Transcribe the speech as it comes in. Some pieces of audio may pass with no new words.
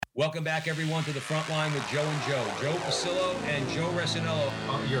Welcome back, everyone, to the front line with Joe and Joe. Joe Pasillo and Joe Resinello.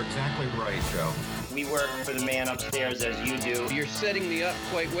 You're exactly right, Joe. We work for the man upstairs as you do. You're setting me up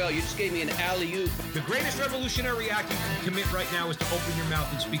quite well. You just gave me an alley-oop. The greatest revolutionary act you can commit right now is to open your mouth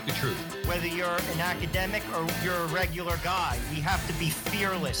and speak the truth. Whether you're an academic or you're a regular guy, we have to be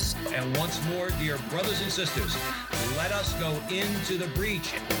fearless. And once more, dear brothers and sisters, let us go into the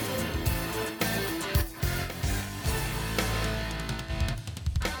breach.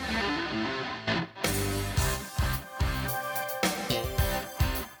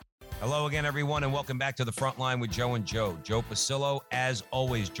 Hello again, everyone, and welcome back to the front line with Joe and Joe. Joe Pasillo, as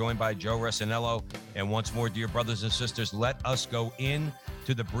always, joined by Joe Resinello. And once more, dear brothers and sisters, let us go in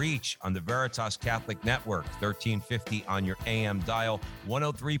to the breach on the Veritas Catholic Network, 1350 on your AM dial,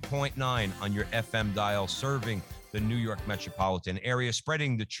 103.9 on your FM dial, serving the New York metropolitan area,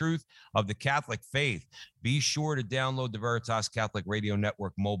 spreading the truth of the Catholic faith. Be sure to download the Veritas Catholic Radio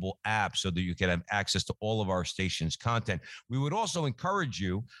Network mobile app so that you can have access to all of our station's content. We would also encourage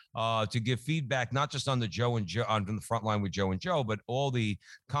you to give feedback, not just on the Joe and Joe, on the front line with Joe and Joe, but all the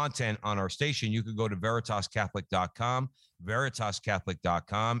content on our station. You could go to veritascatholic.com,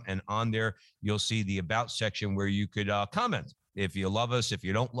 veritascatholic.com, and on there, you'll see the About section where you could comment. If you love us, if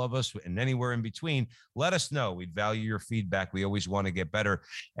you don't love us, and anywhere in between, let us know. We'd value your feedback. We always want to get better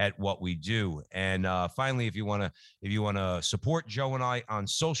at what we do. And finally, if you want to support Joe and I on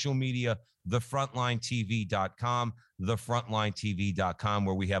social media, thefrontlinetv.com, thefrontlinetv.com,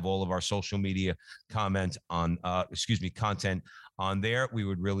 where we have all of our social media content on there. We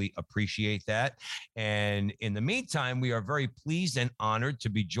would really appreciate that. And in the meantime, we are very pleased and honored to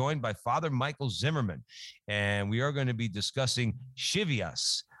be joined by Father Michael Zimmerman. And we are going to be discussing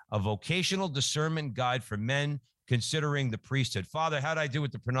Shivias, a vocational discernment guide for men considering the priesthood. Father, how'd I do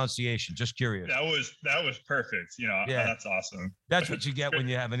with the pronunciation? Just curious. That was perfect. Yeah. That's awesome. That's what you get when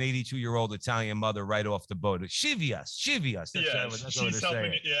you have an 82-year-old Italian mother right off the boat. Shivias. That's she's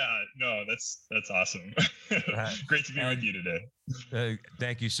helping. Yeah, no, that's awesome. Great to be with you today.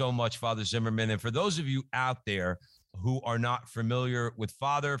 Thank you so much, Father Zimmerman. And for those of you out there who are not familiar with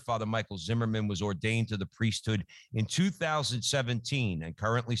Father Michael Zimmerman was ordained to the priesthood in 2017 and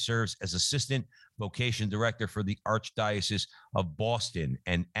currently serves as Assistant Vocation Director for the Archdiocese of Boston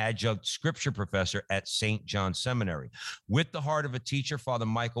and Adjunct Scripture Professor at St. John Seminary. With the heart of a teacher, Father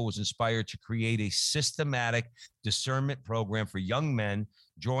Michael was inspired to create a systematic discernment program for young men,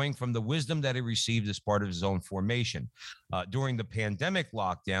 drawing from the wisdom that he received as part of his own formation. During the pandemic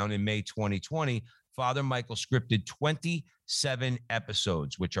lockdown in May 2020, Father Michael scripted 27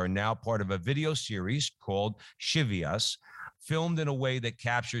 episodes, which are now part of a video series called Shivias, filmed in a way that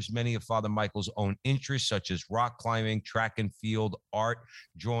captures many of Father Michael's own interests, such as rock climbing, track and field, art,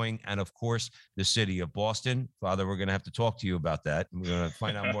 drawing, and of course, the city of Boston. Father, we're going to have to talk to you about that. We're going to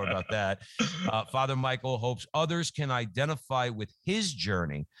find out more about that. Father Michael hopes others can identify with his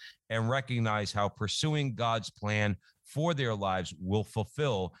journey and recognize how pursuing God's plan for their lives will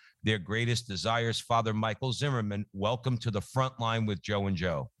fulfill their greatest desires. Father Michael Zimmerman, welcome to the front line with Joe and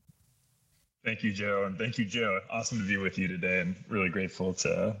Joe. Thank you, Joe. And thank you, Joe. Awesome to be with you today and really grateful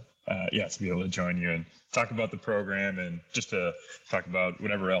to be able to join you and talk about the program and just to talk about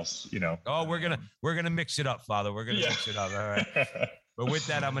whatever else, Oh, we're going to mix it up, Father. We're going to mix it up. All right. But with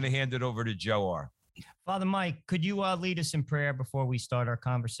that, I'm going to hand it over to Joe R. Father Mike, could you lead us in prayer before we start our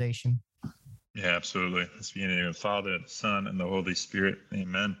conversation? Yeah, absolutely. Let's be in the name of the Father, the Son, and the Holy Spirit.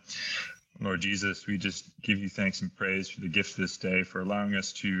 Amen. Lord Jesus, we just give you thanks and praise for the gift of this day, for allowing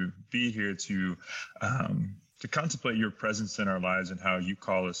us to be here to contemplate your presence in our lives and how you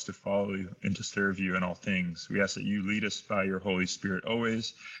call us to follow you and to serve you in all things. We ask that you lead us by your Holy Spirit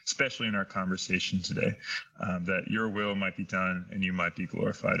always, especially in our conversation today, that your will might be done and you might be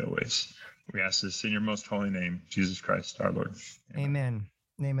glorified always. We ask this in your most holy name, Jesus Christ, our Lord. Amen.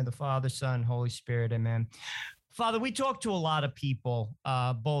 In the name of the Father, Son, Holy Spirit. Amen. Father, we talk to a lot of people,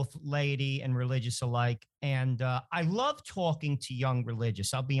 both laity and religious alike, and I love talking to young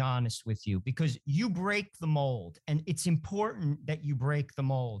religious, I'll be honest with you, because you break the mold, and it's important that you break the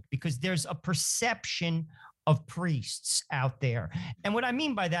mold because there's a perception of priests out there. And what I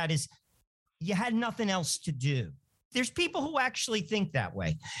mean by that is you had nothing else to do. There's people who actually think that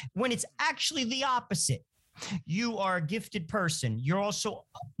way, when it's actually the opposite. You are a gifted person. You're also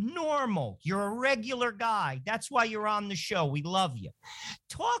normal. You're a regular guy. That's why you're on the show. We love you.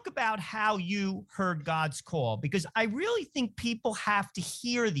 Talk about how you heard God's call, because I really think people have to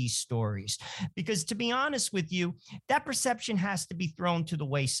hear these stories, because to be honest with you, that perception has to be thrown to the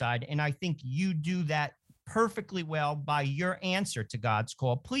wayside. And I think you do that perfectly well by your answer to God's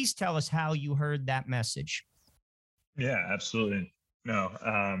call. Please tell us how you heard that message. Yeah, absolutely. no.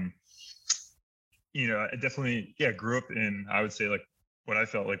 I definitely, yeah, grew up in, I would say, like what I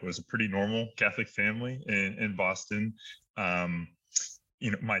felt like was a pretty normal Catholic family in Boston. Um,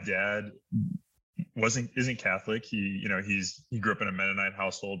 my dad isn't Catholic. He grew up in a Mennonite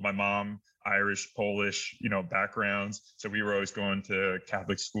household. My mom, Irish, Polish, backgrounds. So we were always going to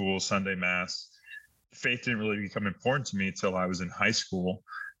Catholic school, Sunday mass. Faith didn't really become important to me until I was in high school,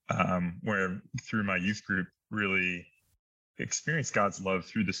 where through my youth group really experienced God's love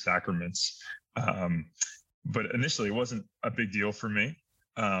through the sacraments. But initially, it wasn't a big deal for me.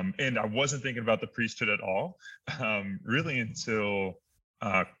 And I wasn't thinking about the priesthood at all, really until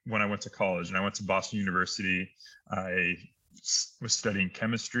when I went to college. And I went to Boston University. I was studying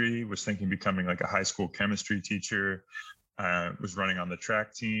chemistry, was thinking becoming like a high school chemistry teacher, was running on the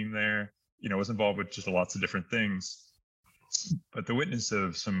track team there, was involved with just lots of different things. But the witness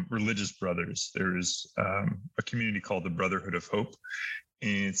of some religious brothers, there's a community called the Brotherhood of Hope,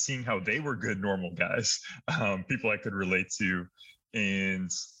 and seeing how they were good, normal guys, people I could relate to,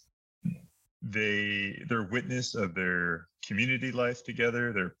 and their witness of their community life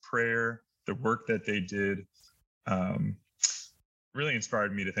together, their prayer, the work that they did, really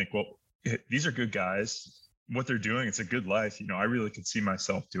inspired me to think, well, these are good guys. What they're doing, it's a good life. I really could see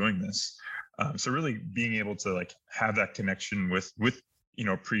myself doing this. So really being able to like have that connection with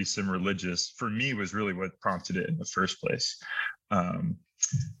priests and religious for me was really what prompted it in the first place.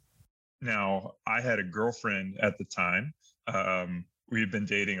 Now I had a girlfriend at the time. We had been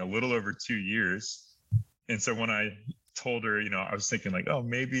dating a little over 2 years. And so when I told her, I was thinking like, oh,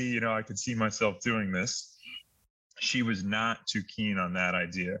 maybe, I could see myself doing this. She was not too keen on that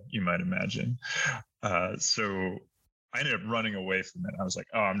idea, you might imagine. So I ended up running away from it. I was like,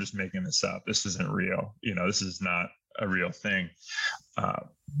 oh, I'm just making this up. This isn't real. This is not a real thing.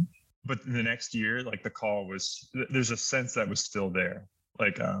 But the next year, like the call there's a sense that was still there.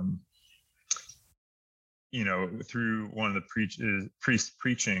 Like, through one of the priests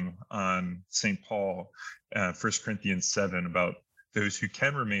preaching on St. Paul, 1 Corinthians 7, about those who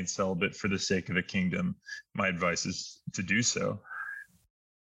can remain celibate for the sake of the kingdom, my advice is to do so.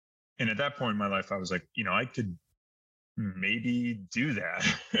 And at that point in my life, I was like, I could maybe do that.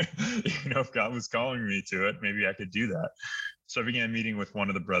 If God was calling me to it, maybe I could do that. So I began meeting with one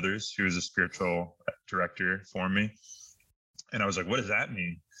of the brothers who was a spiritual director for me. And I was like, what does that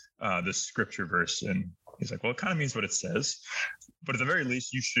mean? This scripture verse. And he's like, well, it kind of means what it says, but at the very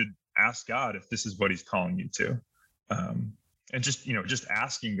least, you should ask God if this is what he's calling you to. And just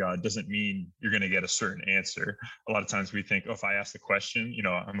asking God doesn't mean you're going to get a certain answer. A lot of times we think, oh, if I ask the question,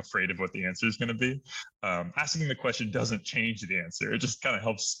 I'm afraid of what the answer is going to be. Asking the question doesn't change the answer. It just kind of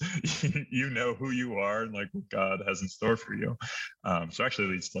helps you know who you are and like what God has in store for you. So actually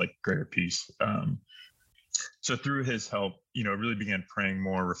leads to like greater peace. So through his help, really began praying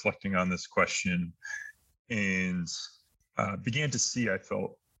more, reflecting on this question, and began to see, I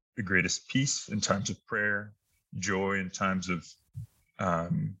felt, the greatest peace in times of prayer, joy in times of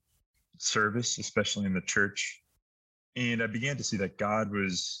service, especially in the church. And I began to see that God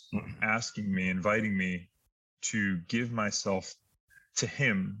was asking me, inviting me to give myself to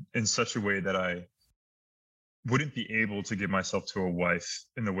him in such a way that I wouldn't be able to give myself to a wife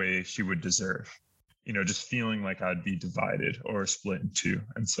in the way she would deserve. Just feeling like I'd be divided or split in two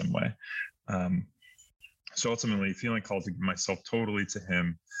in some way. So ultimately feeling called to give myself totally to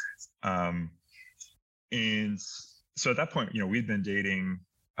him. And so at that point, we'd been dating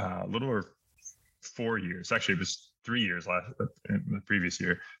a little over 4 years. Actually, it was 3 years in the previous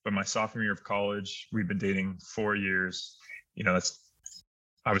year. But my sophomore year of college, we'd been dating 4 years.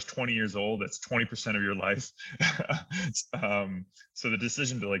 I was 20 years old. That's 20% of your life. So the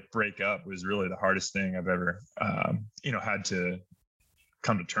decision to like break up was really the hardest thing I've ever, had to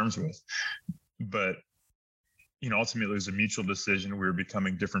come to terms with. But ultimately it was a mutual decision. We were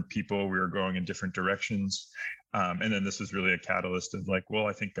becoming different people. We were going in different directions. And then this was really a catalyst of like, well,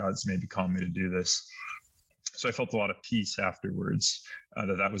 I think God's maybe calling me to do this. So I felt a lot of peace afterwards,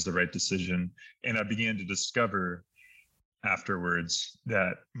 that was the right decision. And I began to discover afterwards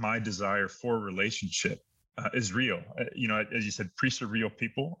that my desire for relationship is real. As you said, priests are real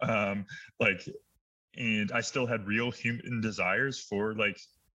people. And I still had real human desires for like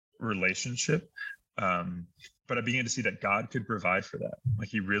relationship. But I began to see that God could provide for that. Like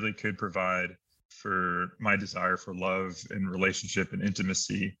he really could provide for my desire for love and relationship and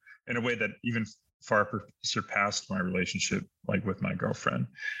intimacy in a way that even far surpassed my relationship, like with my girlfriend.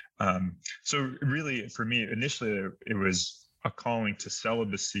 So really for me, initially it was a calling to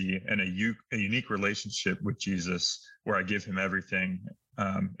celibacy and a unique relationship with Jesus where I give him everything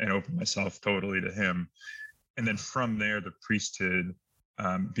and open myself totally to him. And then from there, the priesthood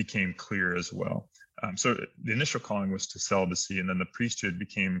became clear as well. So the initial calling was to celibacy, and then the priesthood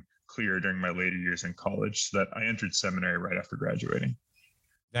became clear during my later years in college, so that I entered seminary right after graduating.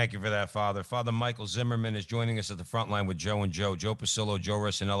 Thank you for that, Father. Father Michael Zimmerman is joining us at the front line with Joe and Joe Pasillo, Joe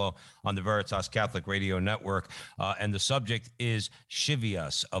Rossinello on the Veritas Catholic Radio Network. And the subject is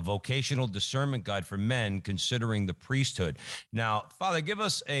Shivias, a vocational discernment guide for men considering the priesthood. Now, Father, give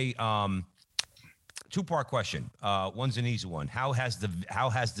us a two-part question. One's an easy one. How has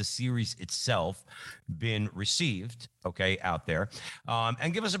the series itself been received, okay, out there?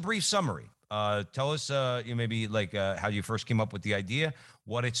 And give us a brief summary. Tell us maybe like how you first came up with the idea,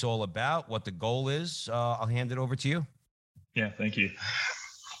 what it's all about, what the goal is. I'll hand it over to you. Yeah, thank you.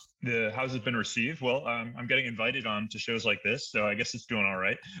 How's it been received? Well, I'm getting invited on to shows like this, so I guess it's doing all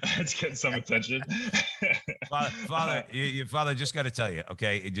right. It's getting some attention. Father, just got to tell you,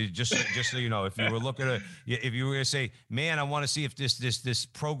 okay, just so you know, if you were going to say, man, I want to see if this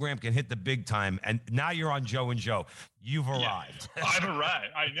program can hit the big time, and now you're on Joe and Joe, you've arrived. Yeah, I've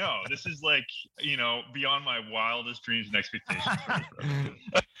arrived. I know. This is like, beyond my wildest dreams and expectations.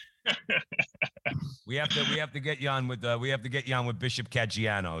 We have to get you on with Bishop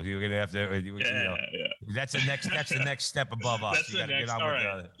Caggiano. You're gonna have to. Yeah. That's the next step above us. That's the next. All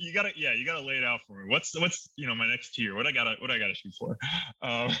right. You gotta lay it out for me. What's my next tier? What I gotta shoot for?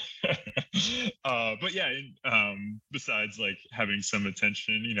 But yeah. Besides like having some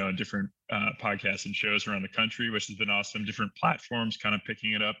attention, on different podcasts and shows around the country, which has been awesome. Different platforms kind of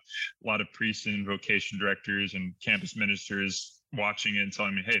picking it up. A lot of priests and vocation directors and campus ministers watching it and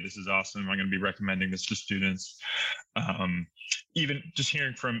telling me, hey, this is awesome. I'm going to be recommending this to students. Even just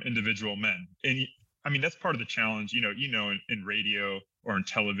hearing from individual men. And I mean, that's part of the challenge, in radio or in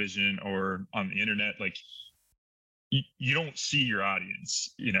television or on the internet, like you don't see your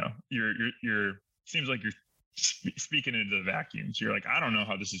audience, you're seems like you're speaking into the vacuums. You're like, I don't know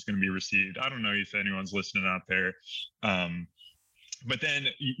how this is going to be received. I don't know if anyone's listening out there. But then,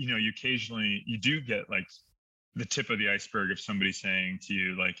 you occasionally, you do get like the tip of the iceberg of somebody saying to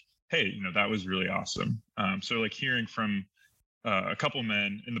you like, hey, that was really awesome. So like hearing from a couple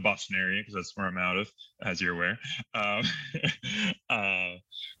men in the Boston area, because that's where I'm out of, as you're aware,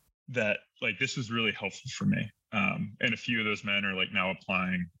 that like this was really helpful for me. And a few of those men are like now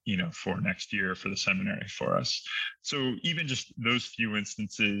applying, for next year for the seminary for us. So even just those few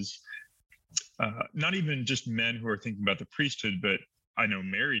instances, not even just men who are thinking about the priesthood, but I know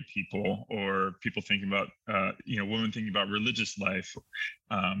married people or people thinking about, women thinking about religious life,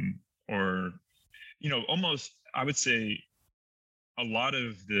 or, almost, I would say a lot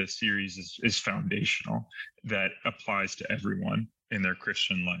of the series is foundational that applies to everyone in their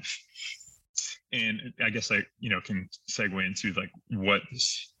Christian life. And I guess I, can segue into like what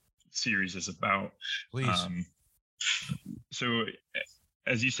this series is about. Please. So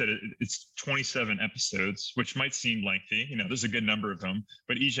as you said, it's 27 episodes, which might seem lengthy. There's a good number of them,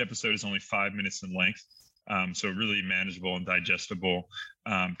 but each episode is only 5 minutes in length. So really manageable and digestible,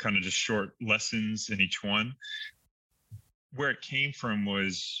 kind of just short lessons in each one. Where it came from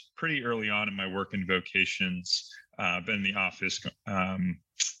was pretty early on in my work in vocations. I've been in the office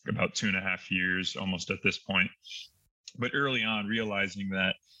about 2.5 years, almost at this point. But early on, realizing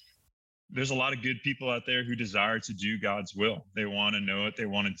that there's a lot of good people out there who desire to do God's will. They want to know it, they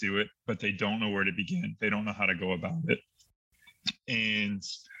want to do it, but they don't know where to begin. They don't know how to go about it. And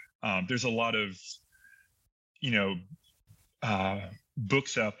there's a lot of,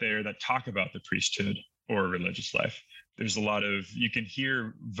 books out there that talk about the priesthood or religious life. There's a lot of, you can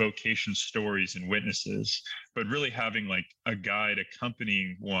hear vocation stories and witnesses, but really having like a guide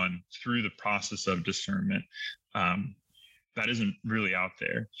accompanying one through the process of discernment, that isn't really out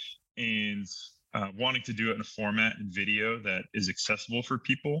there. And wanting to do it in a format and video that is accessible for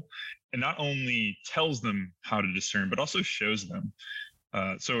people and not only tells them how to discern, but also shows them.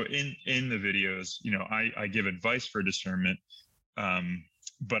 So in the videos, I give advice for discernment,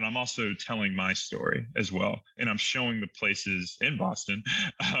 but I'm also telling my story as well. And I'm showing the places in Boston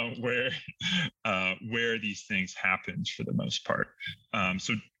where these things happened for the most part.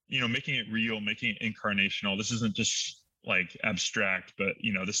 So, making it real, making it incarnational. This isn't just like abstract, but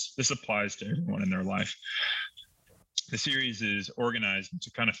this applies to everyone in their life. The series is organized into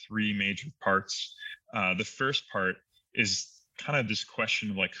kind of 3 major parts. The first part is kind of this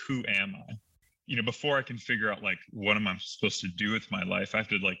question of like, who am I? Before I can figure out like what am I supposed to do with my life, I have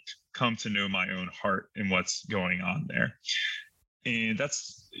to like come to know my own heart and what's going on there. And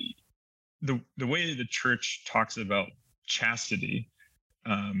that's the way the church talks about chastity,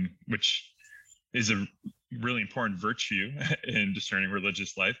 which is really important virtue in discerning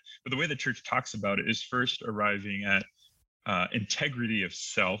religious life. But the way the church talks about it is first arriving at integrity of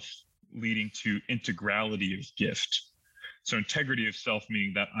self, leading to integrality of gift. So integrity of self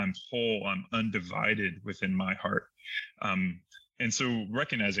meaning that I'm whole, I'm undivided within my heart. And so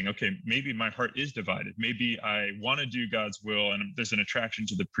recognizing, okay, maybe my heart is divided. Maybe I want to do God's will and there's an attraction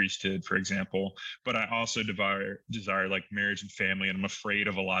to the priesthood, for example, but I also desire like marriage and family, and I'm afraid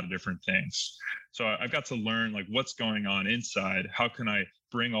of a lot of different things. So I've got to learn like what's going on inside. How can I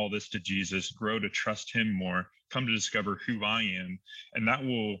bring all this to Jesus, grow to trust him more, come to discover who I am, and that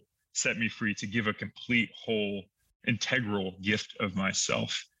will set me free to give a complete, whole, integral gift of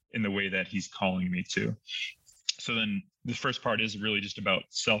myself in the way that he's calling me to. So then the first part is really just about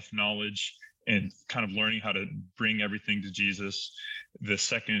self-knowledge and kind of learning how to bring everything to Jesus. The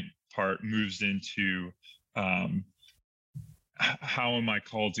second part moves into how am I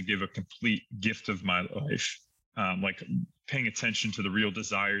called to give a complete gift of my life? Like paying attention to the real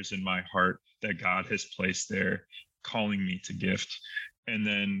desires in my heart that God has placed there, calling me to gift. And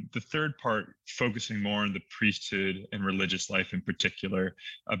then the third part, focusing more on the priesthood and religious life in particular,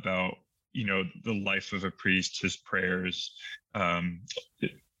 about, you know, the life of a priest, his prayers, the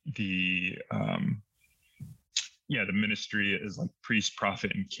ministry is like priest,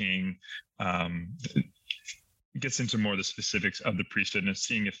 prophet, and king. Gets into more of the specifics of the priesthood and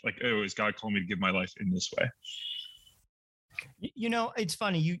seeing if like, oh, is God calling me to give my life in this way? You know, it's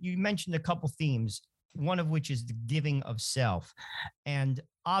funny. You mentioned a couple themes, one of which is the giving of self. And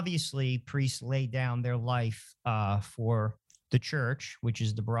obviously, priests lay down their life for the church, which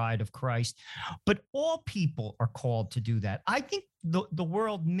is the bride of Christ. But all people are called to do that. I think the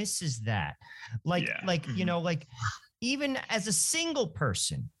world misses that. You know, like even as a single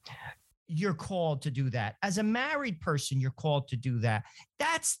person, you're called to do that. As a married person, you're called to do that.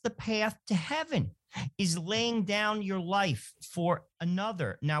 That's the path to heaven, is laying down your life for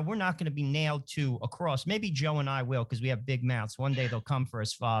another. Now, we're not going to be nailed to a cross. Maybe Joe and I will, because we have big mouths. One day they'll come for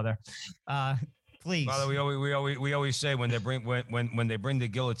us, Father. Please. Father, we always say when they bring the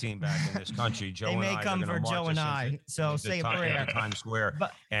guillotine back in this country, Joe they and may I come for Joe and I. So say a prayer. Times Square,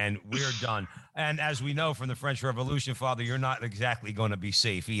 But, and we're done. And as we know from the French Revolution, Father, you're not exactly going to be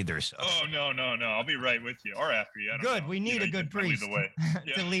safe either. So. Oh no! I'll be right with you, or after you. Good. We need a good priest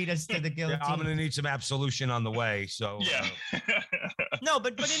to lead us to the guillotine. Yeah, I'm going to need some absolution on the way. So yeah. No,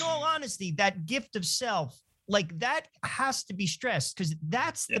 but in all honesty, that gift of self, like that has to be stressed, because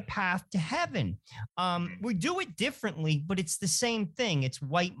that's the path to heaven. We do it differently, but it's the same thing. It's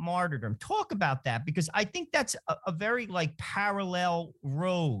white martyrdom. Talk about that, because I think that's a very like parallel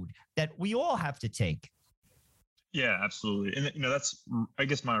road that we all have to take. Yeah, absolutely. And, you know, that's, I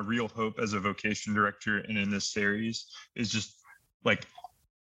guess, my real hope as a vocation director and in this series is just like,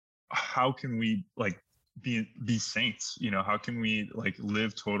 how can we like be saints? You know, how can we like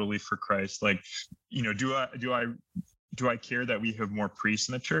live totally for Christ? Like, you know, do I care that we have more priests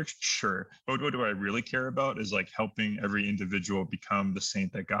in the church? Sure. But what do I really care about is like helping every individual become the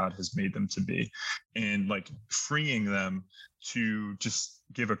saint that God has made them to be, and like freeing them to just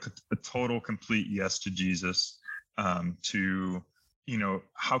give a total, complete yes to Jesus. To, you know,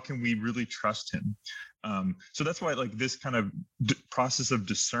 how can we really trust him? So that's why like this kind of process of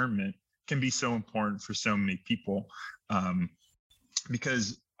discernment can be so important for so many people,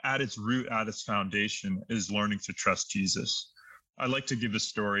 because at its root, at its foundation is learning to trust Jesus. I like to give a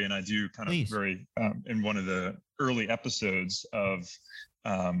story, and I do kind of very in one of the early episodes of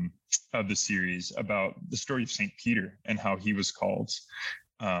the series, about the story of St. Peter and how he was called.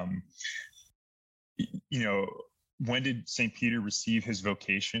 You know, when did St. Peter receive his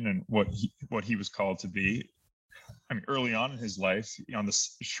vocation and what he was called to be? I mean, early on in his life, on the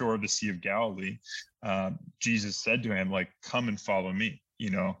shore of the Sea of Galilee, Jesus said to him, like, come and follow me. You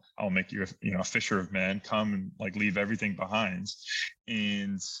know, I'll make you a fisher of men. Come and like leave everything behind.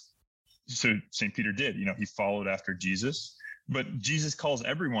 And so St. Peter did. You know, he followed after Jesus. But Jesus calls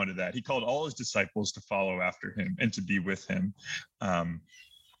everyone to that. He called all his disciples to follow after him and to be with him.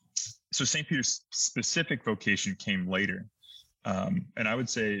 So St. Peter's specific vocation came later. And I would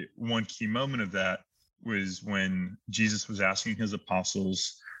say one key moment of that was when Jesus was asking his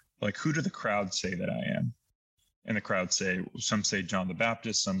apostles, like, who do the crowd say that I am? And the crowd some say John the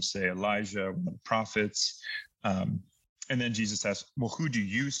Baptist, some say Elijah, one of the prophets. And then Jesus asked, well, who do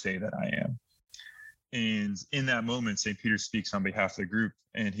you say that I am? And in that moment, St. Peter speaks on behalf of the group,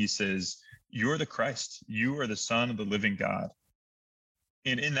 and he says, you're the Christ. You are the Son of the living God.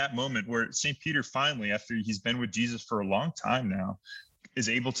 And in that moment where St. Peter finally, after he's been with Jesus for a long time now, is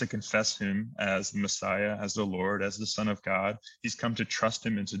able to confess him as the Messiah, as the Lord, as the Son of God, he's come to trust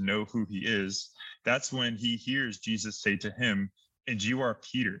him and to know who he is. That's when he hears Jesus say to him, "And you are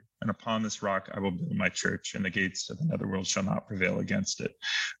Peter, and upon this rock I will build my church, and the gates of the netherworld shall not prevail against it."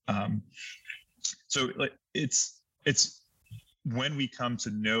 So like it's when we come to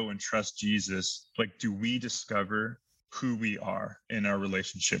know and trust Jesus, like, do we discover who we are in our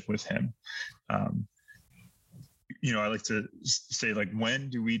relationship with him? I like to say, like, when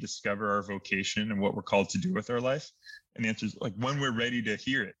do we discover our vocation and what we're called to do with our life? And the answer is, like, when we're ready to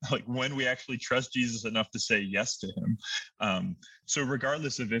hear it, like when we actually trust Jesus enough to say yes to him. So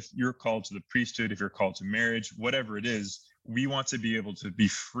regardless of if you're called to the priesthood, if you're called to marriage, whatever it is, we want to be able to be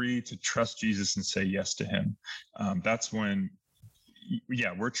free to trust Jesus and say yes to him. That's when,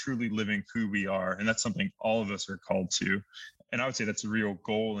 we're truly living who we are. And that's something all of us are called to. And I would say that's a real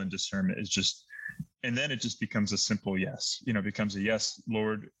goal in discernment, is just, and then it just becomes a simple yes. It becomes a yes,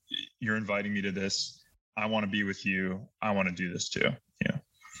 Lord, you're inviting me to this. I want to be with you. I want to do this too. Yeah.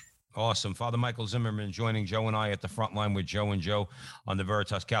 Awesome. Father Michael Zimmerman joining Joe and I at the front line with Joe and Joe on the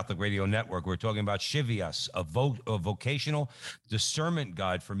Veritas Catholic Radio Network. We're talking about Shivias, a vocational discernment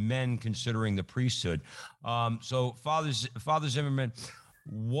guide for men considering the priesthood. So Father Zimmerman,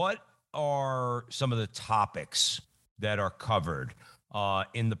 what are some of the topics that are covered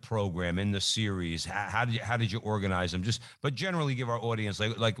in the program, in the series? How did you organize them? But generally give our audience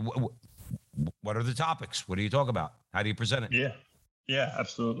what are the topics? What do you talk about? How do you present it? Yeah,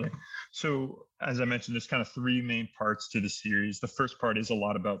 absolutely. So as I mentioned, there's kind of three main parts to the series. The first part is a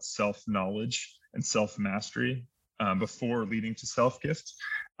lot about self-knowledge and self-mastery before leading to self-gift.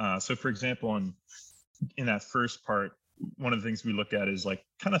 So for example, in that first part, one of the things we look at is like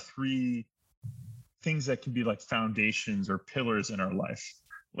kind of three things that can be like foundations or pillars in our life,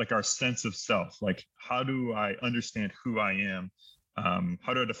 like our sense of self. Like, how do I understand who I am?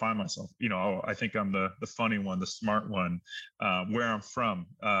 How do I define myself? I think I'm the funny one, the smart one, where I'm from,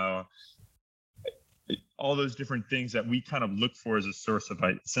 all those different things that we kind of look for as a source of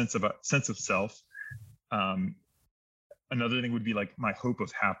a sense of self. Another thing would be like my hope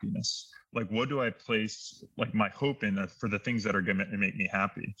of happiness. Like, what do I place like my hope in for the things that are going to make me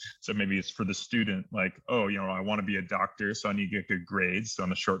happy? So maybe it's for the student, like, I want to be a doctor, so I need to get good grades. So in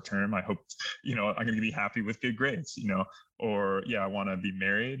the short term, I hope, I'm going to be happy with good grades, or I want to be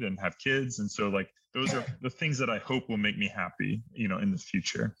married and have kids. And so like, those are the things that I hope will make me happy, in the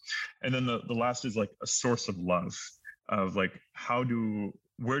future. And then the last is like a source of love, of like,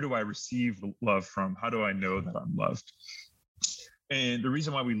 where do I receive love from? How do I know that I'm loved? And the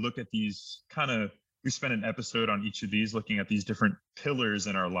reason why we look at these we spend an episode on each of these, looking at these different pillars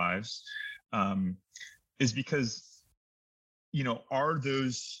in our lives, is because, are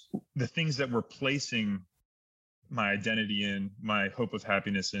those the things that we're placing my identity in, my hope of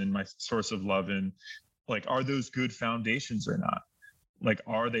happiness in, my source of love in, like, are those good foundations or not? Like,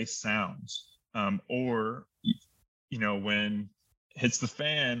 are they sound? Or, when hits the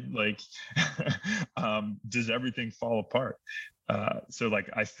fan, like, does everything fall apart? So like,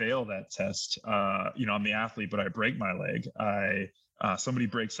 I fail that test, I'm the athlete, but I break my leg. Somebody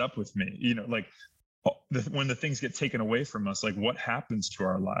breaks up with me, like, when the things get taken away from us, like, what happens to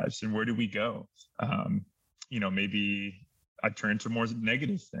our lives and where do we go? Maybe I turn to more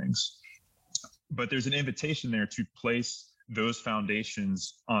negative things, but there's an invitation there to place those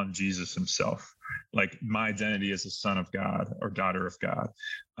foundations on Jesus himself. Like, my identity as a son of God or daughter of God.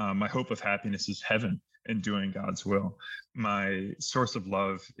 My hope of happiness is heaven and doing God's will. My source of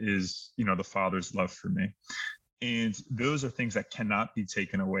love is, the Father's love for me. And those are things that cannot be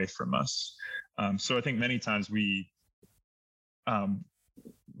taken away from us. So I think many times we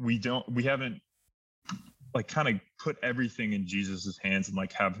haven't like kind of put everything in Jesus's hands and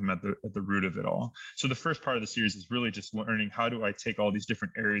like have him at the root of it all. So the first part of the series is really just learning, how do I take all these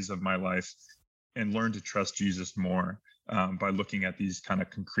different areas of my life and learn to trust Jesus more by looking at these kind of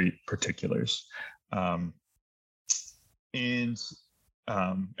concrete particulars. And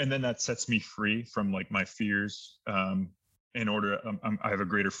then that sets me free from like my fears. In order, I have a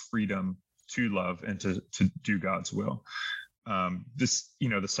greater freedom to love and to do God's will.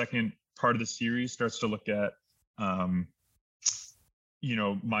 The second part of the series starts to look at,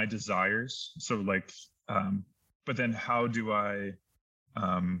 my desires. So like, but then how do I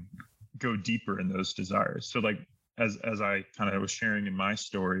go deeper in those desires? So like, as I kind of was sharing in my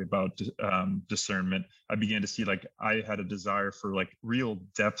story about discernment, I began to see like I had a desire for like real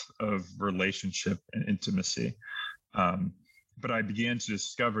depth of relationship and intimacy. But I began to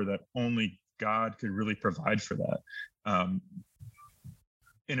discover that only God could really provide for that.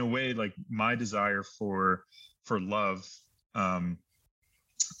 In a way, like my desire for love,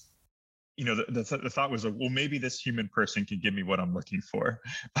 the thought was like, well, maybe this human person can give me what I'm looking for.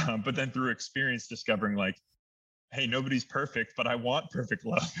 But then through experience, discovering like, hey, nobody's perfect, but I want perfect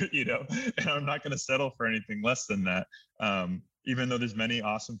love, and I'm not going to settle for anything less than that. Even though there's many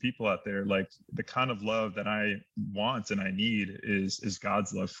awesome people out there, like the kind of love that I want and I need is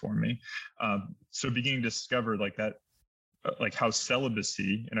God's love for me. So beginning to discover like that, like how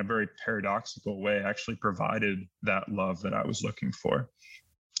celibacy in a very paradoxical way actually provided that love that I was looking for.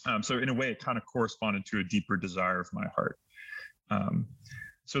 So in a way, it kind of corresponded to a deeper desire of my heart.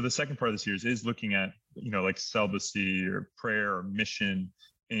 So the second part of the series is looking at, like celibacy or prayer or mission,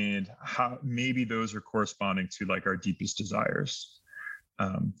 and how maybe those are corresponding to like our deepest desires.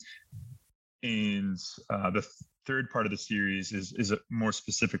 And the third part of the series is more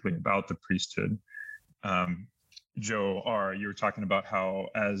specifically about the priesthood. Joe R., you were talking about how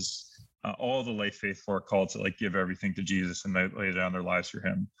as all the lay faithful are called to like give everything to Jesus and lay down their lives for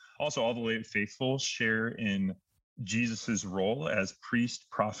him. Also, all the lay faithful share in Jesus's role as priest,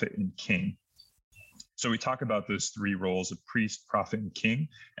 prophet, and king. So we talk about those three roles of priest, prophet, and king,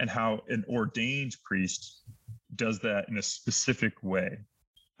 and how an ordained priest does that in a specific way.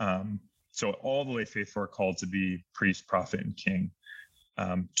 So all the lay faithful are called to be priest, prophet, and king,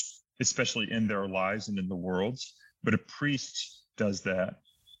 especially in their lives and in the world's. But a priest does that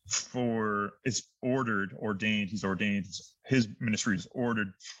he's ordained, his ministry is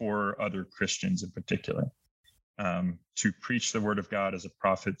ordered for other Christians in particular, to preach the word of God as a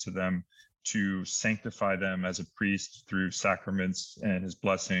prophet to them, to sanctify them as a priest through sacraments and his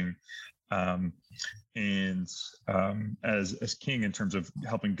blessing, and as king in terms of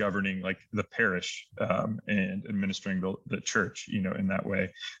helping governing like the parish, and administering the church, in that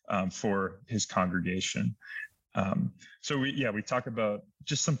way, for his congregation. So we talk about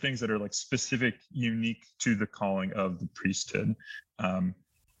just some things that are like specific, unique to the calling of the priesthood,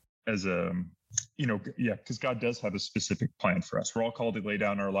 as a, because God does have a specific plan for us. We're all called to lay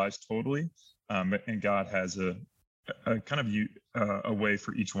down our lives totally, and God has a kind of a way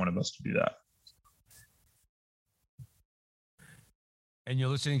for each one of us to do that. And you're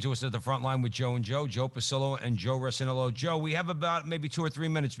listening to us at the front line with Joe and Joe Pasillo and Joe Rossinello. Joe, we have about maybe 2 or 3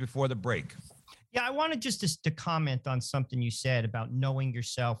 minutes before the break. Yeah, I wanted just to comment on something you said about knowing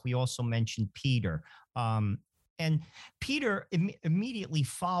yourself. We also mentioned Peter. And Peter immediately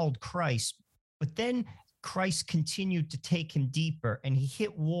followed Christ, but then Christ continued to take him deeper and he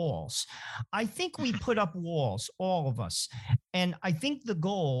hit walls. I think we put up walls, all of us. And I think the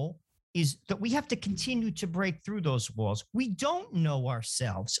goal is that we have to continue to break through those walls. We don't know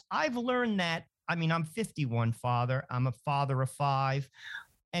ourselves. I've learned that. I mean, I'm 51, Father. I'm a father of 5.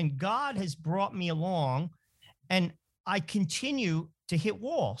 And God has brought me along, and I continue to hit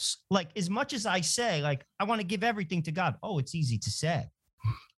walls. Like, as much as I say, like, I want to give everything to God. Oh, it's easy to say.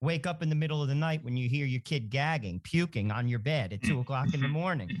 Wake up in the middle of the night when you hear your kid gagging, puking on your bed at 2 o'clock in the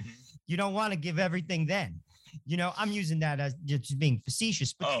morning. You don't want to give everything then. I'm using that as just being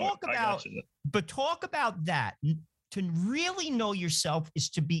facetious. But talk about that. To really know yourself is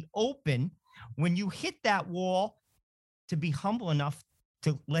to be open when you hit that wall, to be humble enough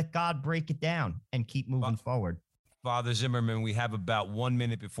to let God break it down and keep moving forward. Father Zimmerman, we have about 1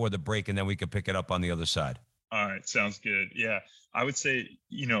 minute before the break, and then we can pick it up on the other side. All right. Sounds good. Yeah. I would say,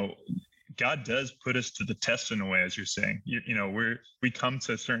 God does put us to the test in a way, as you're saying. We come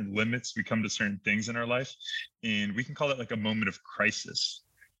to certain limits, we come to certain things in our life, and we can call it like a moment of crisis.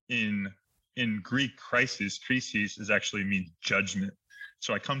 In Greek, crisis is actually means judgment.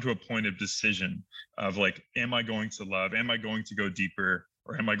 So I come to a point of decision of like, am I going to love? Am I going to go deeper?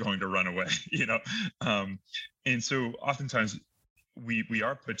 Or am I going to run away? And so oftentimes we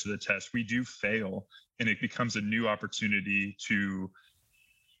are put to the test. We do fail, and it becomes a new opportunity to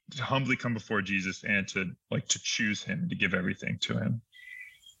humbly come before Jesus and to choose him, to give everything to him.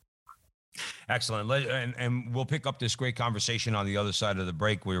 Excellent. And we'll pick up this great conversation on the other side of the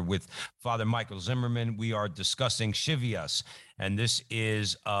break. We're with Father Michael Zimmerman. We are discussing Shivias, and this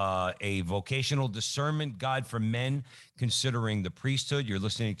is a vocational discernment guide for men considering the priesthood. You're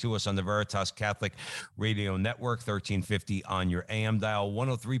listening to us on the Veritas Catholic Radio Network, 1350 on your AM dial,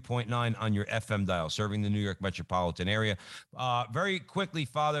 103.9 on your FM dial, serving the New York metropolitan area. Very quickly,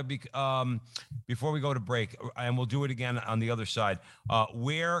 Father, before we go to break, and we'll do it again on the other side,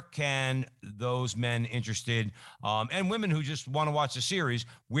 where can those men interested and women who just want to watch the series,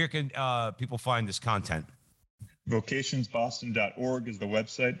 where can people find this content? Vocationsboston.org is the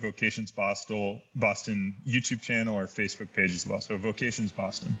website. Vocations Boston YouTube channel or Facebook page as well. So Vocations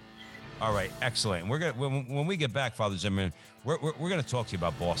Boston. All right, excellent. We're gonna when we get back, Father Zimmerman, we're gonna talk to you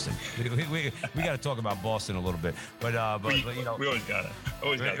about Boston. We got to talk about Boston a little bit, but you know, we always got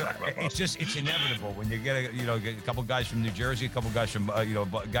to talk about Boston. It's inevitable when you get a couple guys from New Jersey, a couple guys from a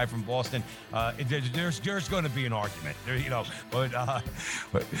guy from Boston. There's going to be an argument,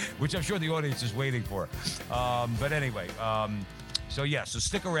 but which I'm sure the audience is waiting for. But anyway, so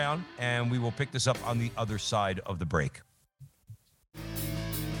stick around, and we will pick this up on the other side of the break.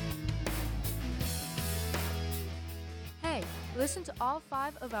 Hey, listen to all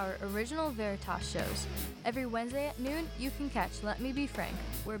 5 of our original Veritas shows. Every Wednesday at noon, you can catch Let Me Be Frank,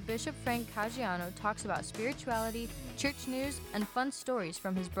 where Bishop Frank Caggiano talks about spirituality, church news, and fun stories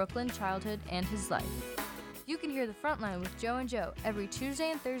from his Brooklyn childhood and his life. You can hear The Frontline with Joe and Joe every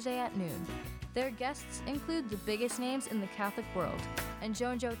Tuesday and Thursday at noon. Their guests include the biggest names in the Catholic world, and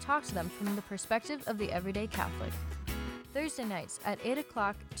Joe and Joe talks to them from the perspective of the everyday Catholic. Thursday nights at 8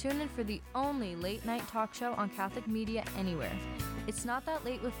 o'clock, tune in for the only late-night talk show on Catholic media anywhere. It's Not That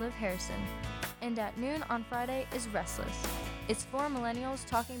Late with Liv Harrison. And at noon on Friday is Restless. It's 4 millennials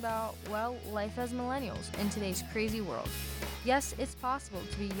talking about, life as millennials in today's crazy world. Yes, it's possible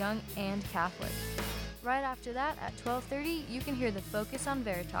to be young and Catholic. Right after that, at 12:30, you can hear The Focus on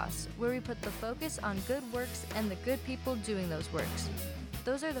Veritas, where we put the focus on good works and the good people doing those works.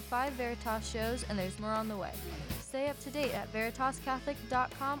 Those are the 5 Veritas shows, and there's more on the way. Stay up to date at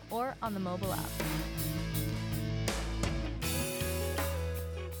veritascatholic.com or on the mobile app.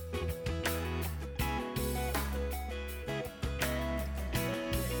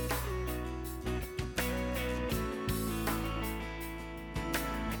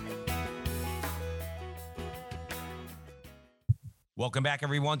 Welcome back,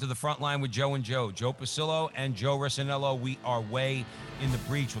 everyone, to The Frontline with Joe and Joe. Joe Pasillo and Joe Rossinello. We are way in the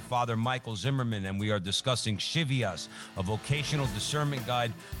breach with Father Michael Zimmerman, and we are discussing Shivias, a vocational discernment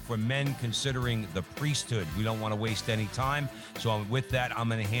guide for men considering the priesthood. We don't want to waste any time, so with that, I'm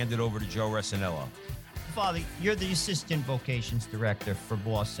going to hand it over to Joe Rossinello. Father, you're the assistant vocations director for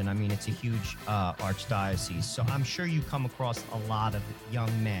Boston. I mean, it's a huge archdiocese, so I'm sure you come across a lot of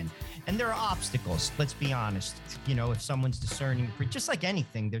young men. And there are obstacles, let's be honest. If someone's discerning, just like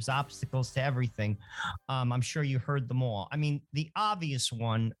anything, there's obstacles to everything. I'm sure you heard them all. I mean, the obvious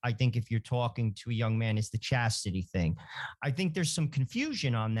one, I think, if you're talking to a young man, is the chastity thing. I think there's some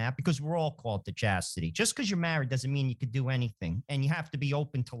confusion on that because we're all called to chastity. Just because you're married doesn't mean you could do anything, and you have to be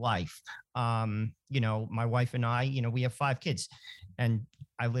open to life. My wife and I, we have 5 kids, and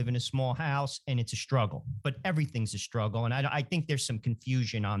I live in a small house, and it's a struggle, but everything's a struggle. And I think there's some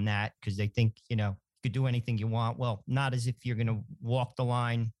confusion on that because they think, you could do anything you want. Well, not as if you're going to walk the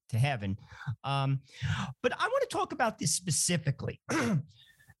line to heaven. But I want to talk about this specifically.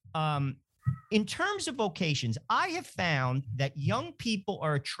 In terms of vocations, I have found that young people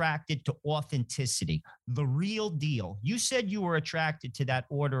are attracted to authenticity, the real deal. You said you were attracted to that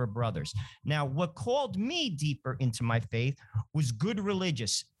order of brothers. Now, what called me deeper into my faith was good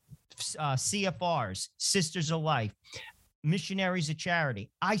religious, CFRs, Sisters of Life, Missionaries of Charity.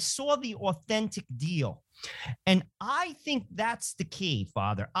 I saw the authentic deal. And I think that's the key,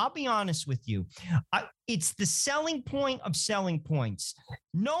 Father. I'll be honest with you. It's the selling point of selling points.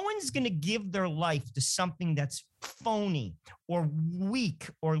 No one's going to give their life to something that's phony or weak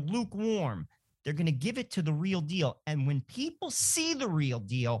or lukewarm. They're going to give it to the real deal. And when people see the real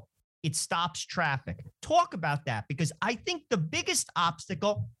deal, it stops traffic. Talk about that, because I think the biggest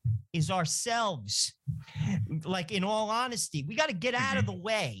obstacle is ourselves. Like, in all honesty, we got to get out of the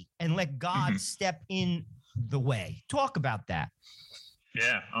way and let God step in the way. Talk about that.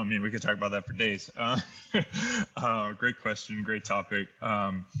 Yeah, I mean, we could talk about that for days. Great question, great topic.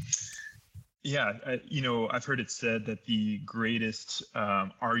 I've heard it said that the greatest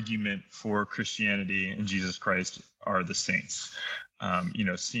argument for Christianity and Jesus Christ are the saints.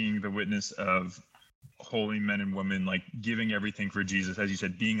 Seeing the witness of holy men and women, like giving everything for Jesus, as you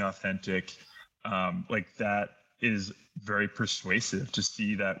said, being authentic, like that is very persuasive to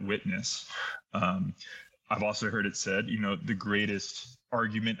see that witness. I've also heard it said, the greatest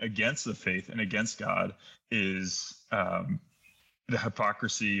argument against the faith and against God is the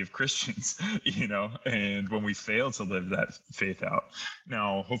hypocrisy of Christians, and when we fail to live that faith out.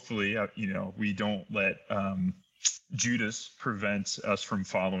 Now, hopefully, we don't let Judas prevent us from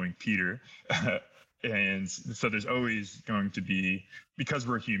following Peter. And so there's always going to be, because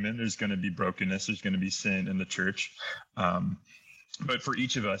we're human, there's going to be brokenness, there's going to be sin in the church. But for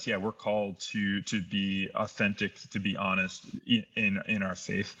each of us, we're called to be authentic, to be honest in our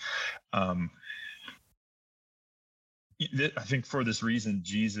faith. I think for this reason,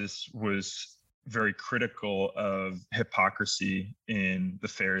 Jesus was very critical of hypocrisy in the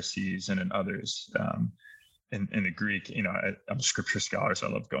Pharisees and in others. In the Greek, I'm a scripture scholar, so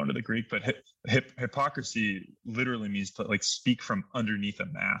I love going to the Greek, but hypocrisy literally means to like speak from underneath a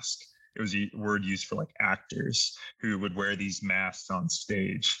mask. It was a word used for like actors who would wear these masks on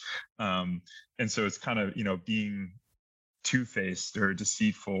stage. And so it's kind of, being two-faced or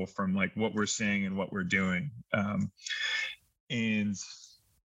deceitful from like what we're saying and what we're doing.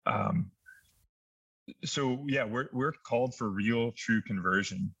 So yeah, we're called for real, true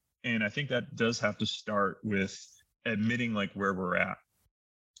conversion. And I think that does have to start with admitting like where we're at.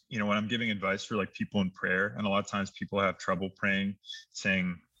 When I'm giving advice for like people in prayer, and a lot of times people have trouble praying,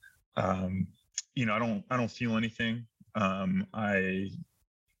 saying, I don't feel anything. I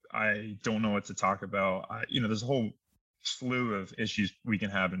don't know what to talk about. There's a whole slew of issues we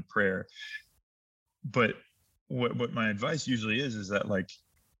can have in prayer. But what my advice usually is that like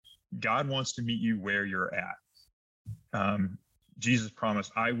God wants to meet you where you're at. Jesus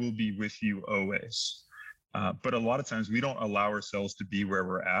promised, I will be with you always. But a lot of times we don't allow ourselves to be where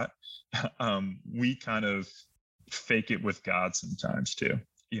we're at. We kind of fake it with God sometimes too.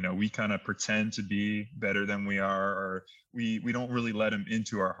 We kind of pretend to be better than we are, or we don't really let him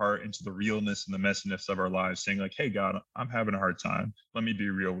into our heart, into the realness and the messiness of our lives, saying like, hey, God, I'm having a hard time. Let me be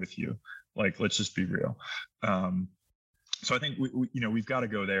real with you. Like, let's just be real. So I think we've got to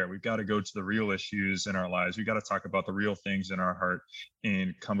go there. We've got to go to the real issues in our lives. We've got to talk about the real things in our heart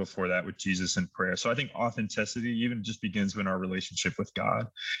and come before that with Jesus in prayer. So I think authenticity even just begins in our relationship with God,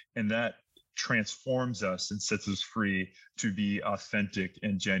 and that transforms us and sets us free to be authentic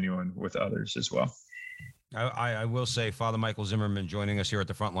and genuine with others as well. I will say, Father Michael Zimmerman joining us here at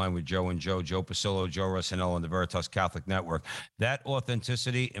the front line with Joe and Joe Pasillo, Joe Rossinello, and the Veritas Catholic Network. That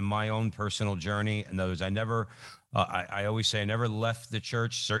authenticity in my own personal journey, and those I never, I always say I never left the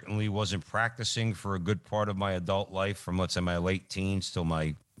church, certainly wasn't practicing for a good part of my adult life from, let's say, my late teens till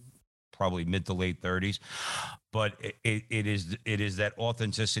my probably mid to late 30s. But it is that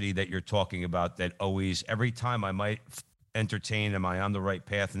authenticity that you're talking about that always, every time I might entertain, am I on the right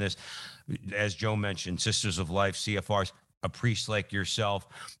path in this? As Joe mentioned, Sisters of Life, CFRs, a priest like yourself.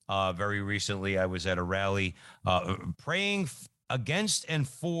 Very recently, I was at a rally praying against and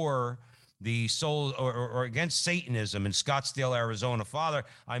for the soul or against Satanism in Scottsdale, Arizona. Father,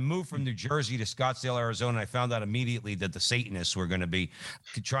 I moved from New Jersey to Scottsdale, Arizona. And I found out immediately that the Satanists were going to be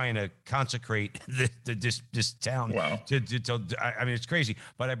trying to consecrate this town. Wow. I mean, it's crazy.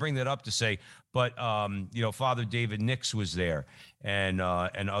 But I bring that up to say, but Father David Nix was there, and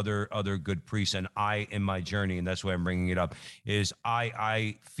other good priests, and I in my journey, and that's why I'm bringing it up, is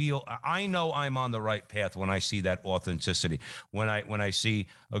I know I'm on the right path when I see that authenticity. When I see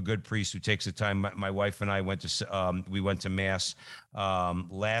a good priest who takes the time. My wife and I went to Mass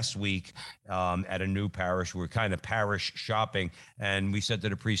last week at a new parish. We're kind of parish shopping, and we said to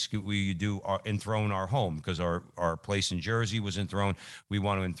the priest, we do enthrone our home, because our place in Jersey was enthroned. We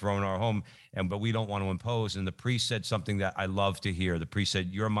want to enthrone our home, but we don't want to impose. And the priest said something that I love to hear. The priest said,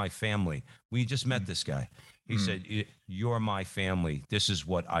 "You're my family." We just met this guy. He said, "You're my family. This is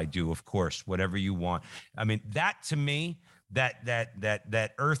what I do. Of course, whatever you want." I mean, that to me,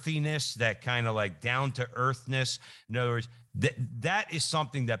 that earthiness, that kind of like down to earthness. In other words, that is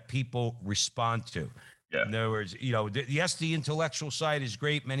something that people respond to. Yeah. In other words, yes, the intellectual side is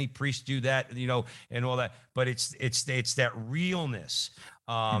great. Many priests do that, and all that. But it's that realness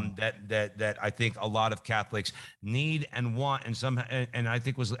that I think a lot of Catholics need and want, and I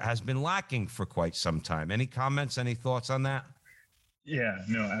think has been lacking for quite some time. Any comments? Any thoughts on that? Yeah.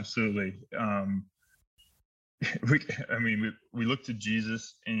 No. Absolutely. We look to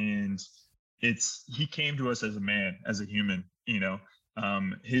Jesus, and he came to us as a man, as a human.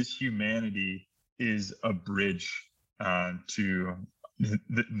 His humanity is a bridge to the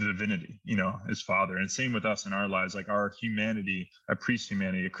divinity, his Father. And same with us in our lives, like our humanity, a priest's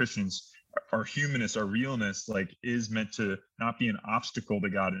humanity, a Christian's, our humanness, our realness, like is meant to not be an obstacle to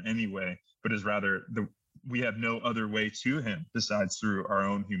God in any way, but is rather we have no other way to him besides through our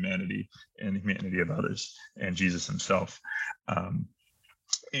own humanity and the humanity of others and Jesus himself.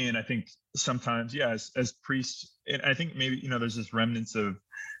 And I think sometimes, as priests, and I think maybe, there's this remnants of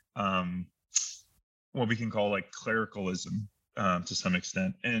what we can call like clericalism to some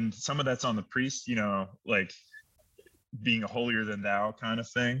extent. And some of that's on the priest, like being a holier than thou kind of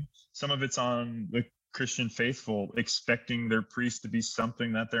thing. Some of it's on the Christian faithful expecting their priest to be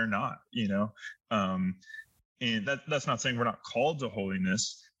something that they're not, and that's not saying we're not called to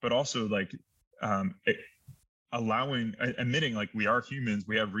holiness, but also like admitting like we are humans,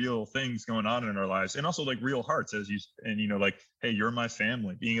 we have real things going on in our lives, and also like real hearts, like, hey, you're my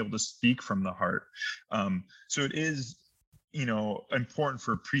family, being able to speak from the heart. So it is, important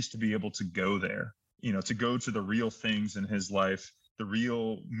for a priest to be able to go there, to go to the real things in his life, the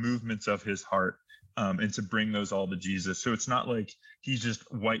real movements of his heart, and to bring those all to Jesus. So it's not like he's just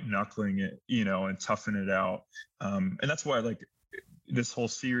white knuckling it, and toughing it out. And that's why like this whole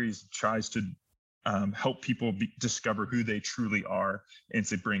series tries to help people discover who they truly are and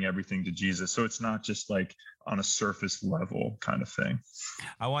to bring everything to Jesus. So it's not just like on a surface level kind of thing.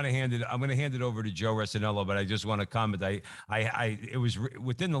 I'm going to hand it over to Joe Resinello, but I just want to comment. It was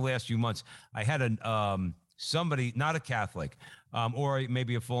within the last few months, I had somebody, not a Catholic, or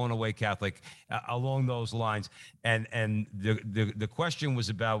maybe a fallen away Catholic, along those lines, and the question was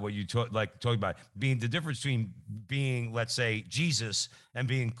about what you talking about, being the difference between being, let's say, Jesus and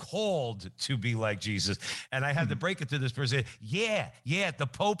being called to be like Jesus. And I had to break it to this person. Yeah, the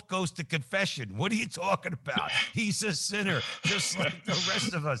Pope goes to confession. What are you talking about? He's a sinner, just like the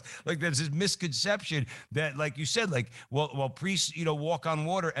rest of us. Like there's this misconception that, like you said, like, well, priests, walk on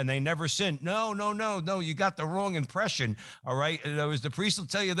water and they never sin. No, you got the wrong impression. All right. In other words, the priest will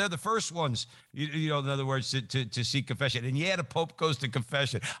tell you they're the first ones, in other words, to seek confession. And the Pope goes to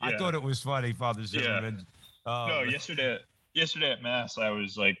confession. Yeah. I thought it was funny, Father Zimmerman. Yeah. No, yesterday at Mass, I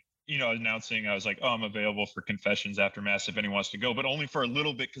was like, announcing, I was like, oh, I'm available for confessions after Mass if anyone wants to go, but only for a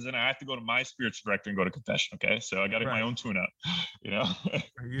little bit, because then I have to go to my spiritual director and go to confession. Okay. So I got to get my own tune up,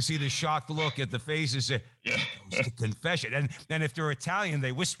 You see the shocked look at the faces. Yeah. He goes to confession. And if they're Italian,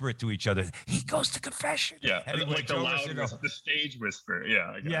 they whisper it to each other. He goes to confession. Yeah. Anyway, like the loud, the stage whisper.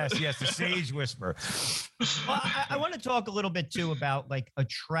 Yeah. Yes, the stage whisper. Well, I want to talk a little bit too about like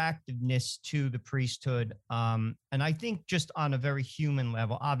attractiveness to the priesthood. And I think just on a very human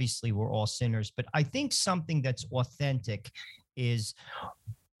level, obviously we're all sinners, but I think something that's authentic is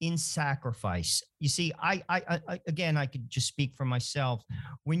in sacrifice. You see, I again, I could just speak for myself.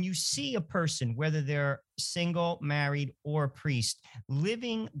 When you see a person, whether they're single, married, or a priest,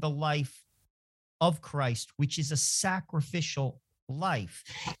 living the life of Christ, which is a sacrificial life,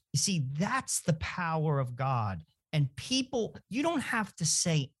 you see, that's the power of God. And people, you don't have to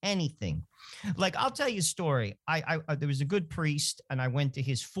say anything. Like, I'll tell you a story. There was a good priest, and I went to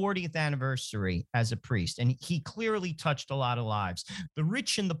his 40th anniversary as a priest, and he clearly touched a lot of lives. The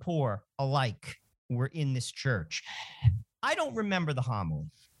rich and the poor alike were in this church. I don't remember the homily,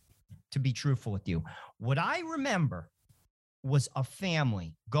 to be truthful with you. What I remember was a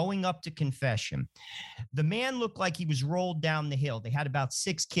family going up to confession. The man looked like he was rolled down the hill. They had about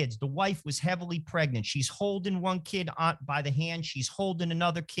 6 kids. The wife was heavily pregnant. She's holding one kid by the hand. She's holding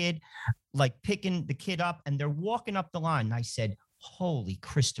another kid, like picking the kid up, and they're walking up the line. And I said, holy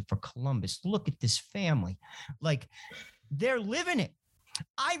Christopher Columbus, look at this family. Like, they're living it.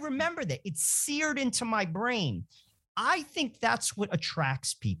 I remember that. It's seared into my brain. I think that's what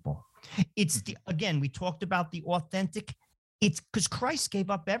attracts people. It's again, we talked about the authentic. It's because Christ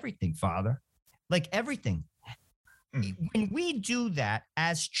gave up everything, Father, like everything. When we do that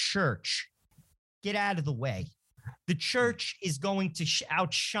as church, get out of the way. The church is going to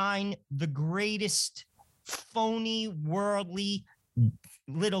outshine the greatest phony, worldly,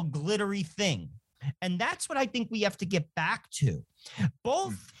 little glittery thing. And that's what I think we have to get back to.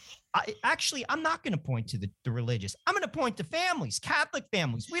 I'm not going to point to the religious. I'm going to point to families, Catholic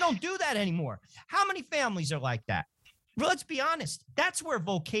families. We don't do that anymore. How many families are like that? Well, let's be honest. That's where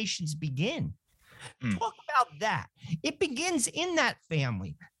vocations begin. Talk about that. It begins in that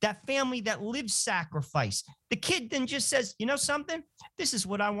family that lives sacrifice. The kid then just says, you know something? This is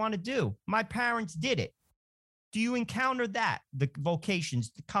what I want to do. My parents did it. Do you encounter that? The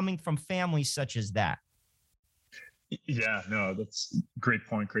vocations coming from families such as that? Yeah, no, that's a great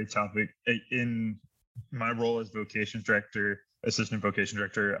point. Great topic. In my role as vocations director, assistant vocation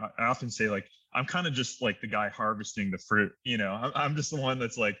director, I often say, like, I'm kind of just like the guy harvesting the fruit. I'm just the one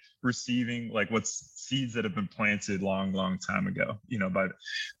that's like receiving like what's seeds that have been planted long time ago,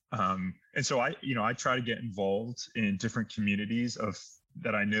 and so I try to get involved in different communities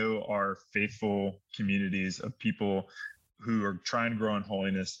that I know are faithful communities of people who are trying to grow in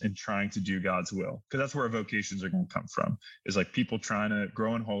holiness and trying to do God's will. Because that's where our vocations are going to come from, is like people trying to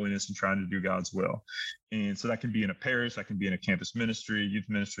grow in holiness and trying to do God's will. And so that can be in a parish, that can be in a campus ministry, youth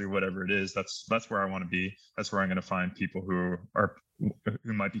ministry, whatever it is. That's where I want to be. That's where I'm going to find people who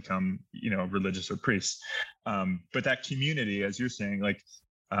might become, religious or priests. But that community, as you're saying, like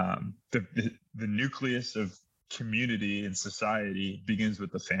the nucleus of community and society begins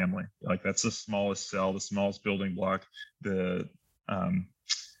with the family. Like, that's the smallest cell, the smallest building block, the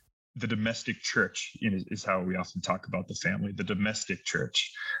the domestic church is how we often talk about the family, the domestic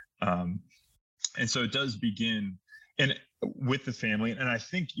church. And so it does begin with the family. And I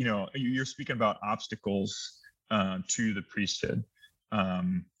think, you're speaking about obstacles to the priesthood,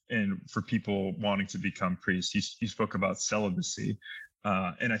 and for people wanting to become priests. You spoke about celibacy.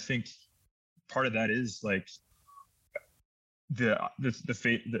 And I think part of that is like the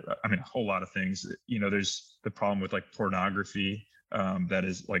faith. A whole lot of things. There's the problem with like pornography. That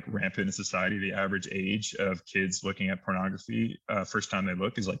is like rampant in society. The average age of kids looking at pornography, first time they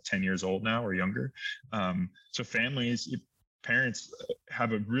look, is like 10 years old now or younger. So parents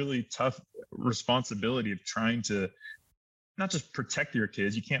have a really tough responsibility of trying to not just protect your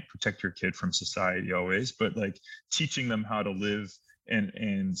kids. You can't protect your kid from society always, but like teaching them how to live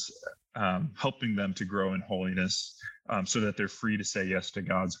and helping them to grow in holiness, so that they're free to say yes to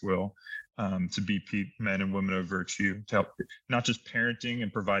God's will. To be men and women of virtue, to help not just parenting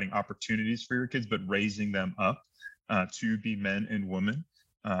and providing opportunities for your kids, but raising them up to be men and women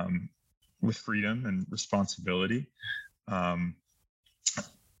with freedom and responsibility. A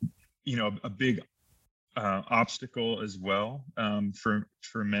big obstacle as well for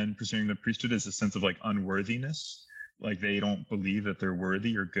men pursuing the priesthood is a sense of like unworthiness, like they don't believe that they're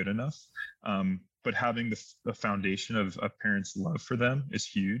worthy or good enough. But having the foundation of a parent's love for them is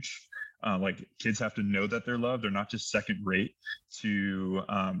huge. Like kids have to know that they're loved. They're not just second rate to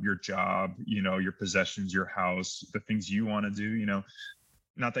your job, your possessions, your house, the things you want to do.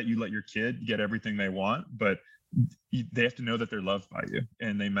 Not that you let your kid get everything they want, but they have to know that they're loved by you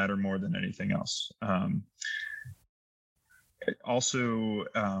and they matter more than anything else. Also,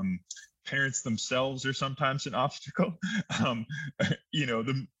 parents themselves are sometimes an obstacle.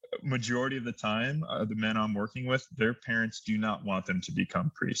 The majority of the time, the men I'm working with, their parents do not want them to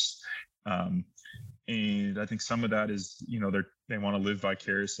become priests. And I think some of that is, they want to live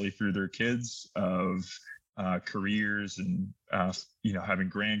vicariously through their kids of careers and, having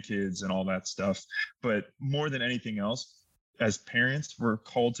grandkids and all that stuff. But more than anything else, as parents, we're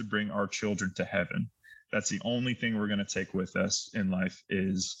called to bring our children to heaven. That's the only thing we're going to take with us in life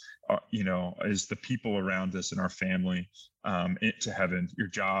is the people around us and our family to heaven. Your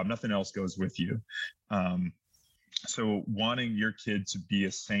job, nothing else goes with you. So wanting your kid to be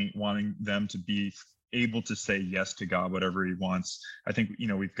a saint, wanting them to be able to say yes to God, whatever he wants, I think,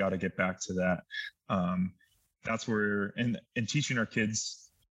 we've got to get back to that. That's where, and teaching our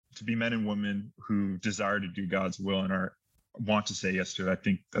kids to be men and women who desire to do God's will and want to say yes to it. I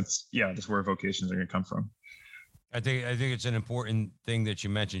think that's where vocations are going to come from. I think it's an important thing that you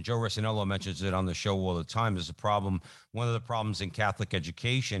mentioned. Joe Rossinello mentions it on the show all the time. There's a problem. One of the problems in Catholic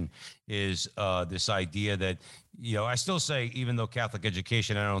education is this idea that, I still say, even though Catholic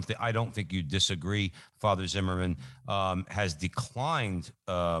education, I don't think you disagree, Father Zimmerman, has declined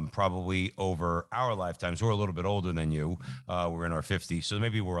probably over our lifetimes. We're a little bit older than you. We're in our 50s, so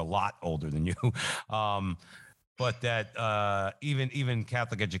maybe we're a lot older than you. But that even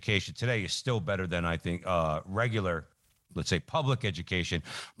Catholic education today is still better than, I think, regular, let's say, public education.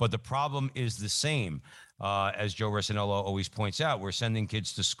 But the problem is the same. As Joe Rossinello always points out, we're sending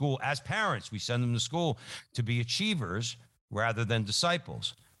kids to school. As parents, we send them to school to be achievers rather than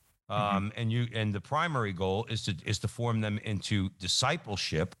disciples. And the primary goal is to form them into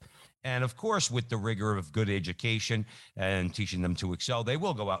discipleship. And of course, with the rigor of good education and teaching them to excel, they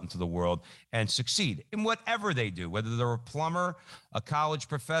will go out into the world and succeed in whatever they do, whether they're a plumber, a college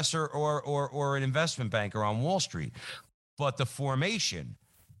professor, or an investment banker on Wall Street. But the formation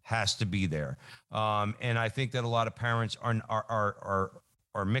has to be there. And I think that a lot of parents are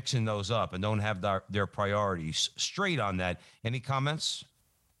mixing those up and don't have their priorities straight on that. Any comments?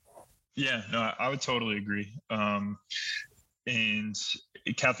 Yeah, no, I would totally agree. And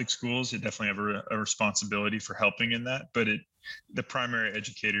Catholic schools, it definitely have a responsibility for helping in that, but the primary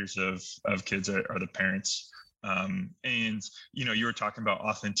educators of kids are the parents. And you were talking about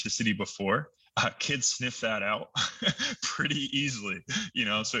authenticity before. Kids sniff that out pretty easily.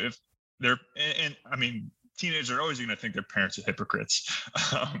 So if they're, and I mean, teenagers are always going to think their parents are hypocrites,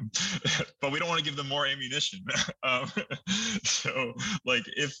 but we don't want to give them more ammunition. So like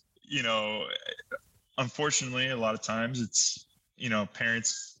if unfortunately, a lot of times it's,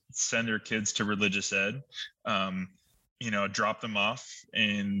 parents send their kids to religious ed, drop them off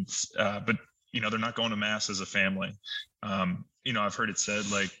but they're not going to mass as a family. I've heard it said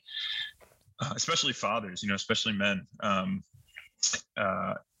like, especially fathers, especially men,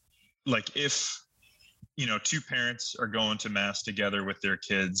 like if, two parents are going to mass together with their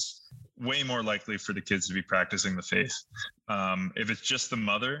kids, way more likely for the kids to be practicing the faith. If it's just the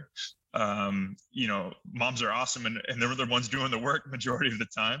mother, Moms are awesome, and they're the ones doing the work majority of the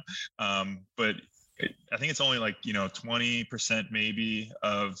time. But I think it's only like 20% maybe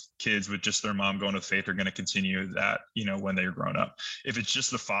of kids with just their mom going to faith are going to continue that when they're grown up. If it's just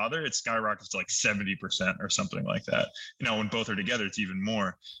the father, it skyrockets to like 70% or something like that. When both are together, it's even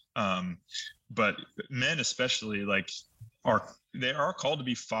more. But men especially they are called to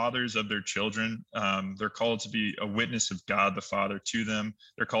be fathers of their children. They're called to be a witness of God the Father to them.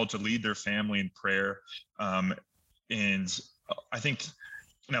 They're called to lead their family in prayer. And I think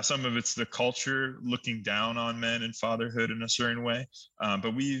now some of it's the culture looking down on men and fatherhood in a certain way.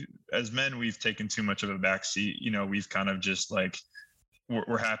 But we, as men, we've taken too much of a backseat. We've kind of just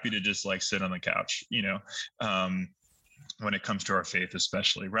we're happy to just sit on the couch, when it comes to our faith,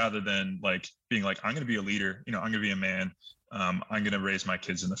 especially, rather than being I'm going to be a leader, I'm going to be a man. I'm going to raise my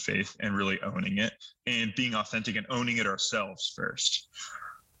kids in the faith and really owning it and being authentic and owning it ourselves first.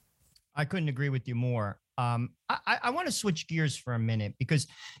 I couldn't agree with you more. I want to switch gears for a minute because,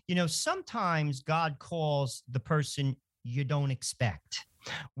 sometimes God calls the person you don't expect.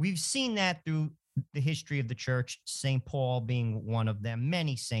 We've seen that through the history of the church, St. Paul being one of them,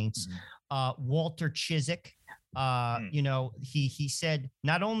 many saints. Walter Chiswick, he said,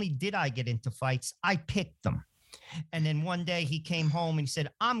 not only did I get into fights, I picked them. And then one day he came home and he said,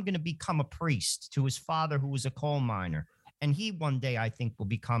 I'm going to become a priest, to his father, who was a coal miner. And he one day, I think, will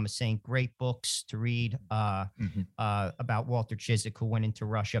become a saint. Great books to read about Walter Chiswick, who went into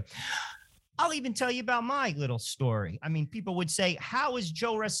Russia. I'll even tell you about my little story. I mean, people would say, how is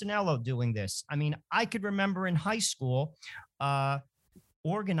Joe Resinello doing this? I mean, I could remember in high school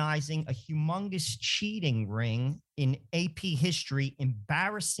organizing a humongous cheating ring in AP history,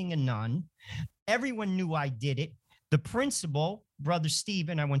 embarrassing a nun. Everyone knew I did it. The principal, Brother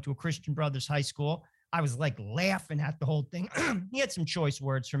Stephen, I went to a Christian Brothers high school. I was laughing at the whole thing. He had some choice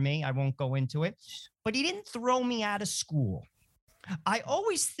words for me. I won't go into it, but he didn't throw me out of school. I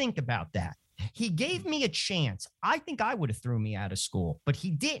always think about that. He gave me a chance. I think I would have threw me out of school, but he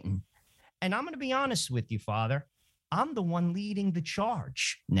didn't. And I'm going to be honest with you, Father. I'm the one leading the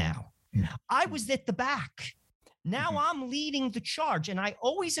charge now. I was at the back. Now I'm leading the charge, and I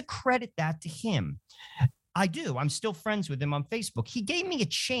always accredit that to him. I do. I'm still friends with him on Facebook. He gave me a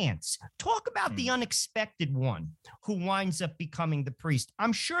chance. Talk about the unexpected one who winds up becoming the priest.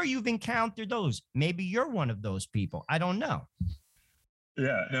 I'm sure you've encountered those. Maybe you're one of those people. I don't know.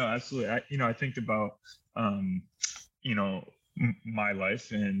 Yeah, no, absolutely. I think about, my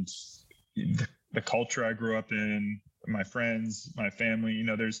life and the culture I grew up in, my friends, my family.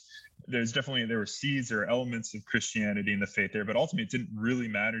 There's definitely, there were seeds or elements of Christianity in the faith there, but ultimately it didn't really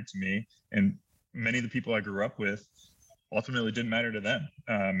matter to me. And many of the people I grew up with ultimately didn't matter to them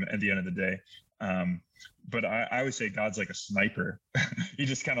at the end of the day. But I would say God's like a sniper. He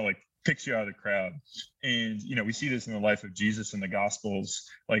just kind of picks you out of the crowd. And, we see this in the life of Jesus in the Gospels,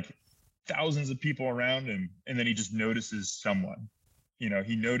 thousands of people around him. And then he just notices someone,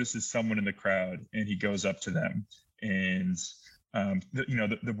 he notices someone in the crowd and he goes up to them. And,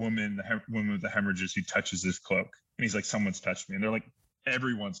 the woman with the hemorrhages who touches his cloak. And he's like, someone's touched me. And they're like,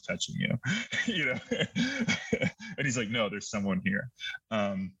 everyone's touching you, and he's like, no, there's someone here.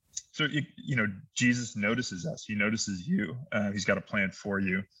 So Jesus notices us. He notices you. He's got a plan for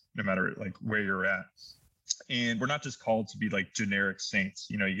you, no matter where you're at. And we're not just called to be generic saints.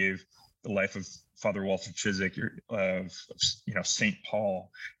 You gave the life of Father Walter Chiswick, of St.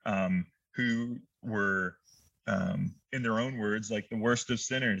 Paul, who were in their own words the worst of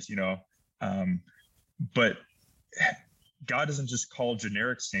sinners. But God doesn't just call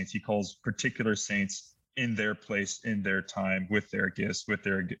generic saints. He calls particular saints in their place, in their time, with their gifts, with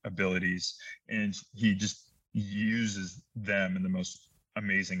their abilities. And he just uses them in the most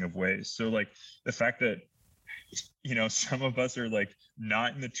amazing of ways. So the fact that, some of us are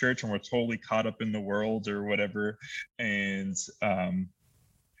not in the church and we're totally caught up in the world or whatever. And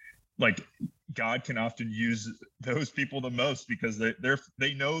God can often use those people the most because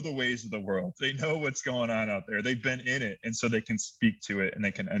they know the ways of the world. They know what's going on out there. They've been in it. And so they can speak to it and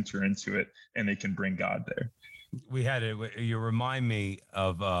they can enter into it and they can bring God there. We had it. You remind me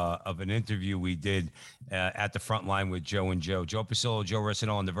of an interview we did at the front line with Joe and Joe. Joe Pasillo, Joe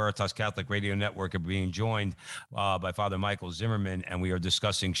Resinello on the Veritas Catholic Radio Network are being joined by Father Michael Zimmerman, and we are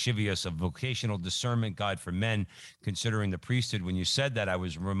discussing Chivius, a vocational discernment guide for men considering the priesthood. When you said that, I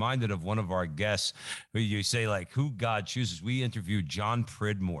was reminded of one of our guests who you say who God chooses. We interviewed John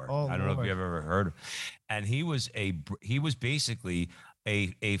Pridmore. I don't know if you have ever heard of him. And he was basically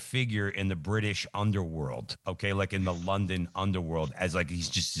a figure in the British underworld, okay, like in the London underworld, as like he's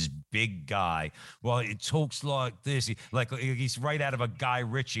just this big guy. Well, it talks like this, like he's right out of a Guy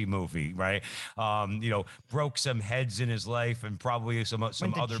Ritchie movie, right? Broke some heads in his life and probably some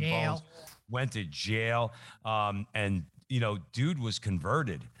other bones. Went to jail, and dude was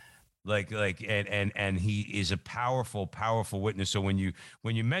converted. And he is a powerful witness. So when you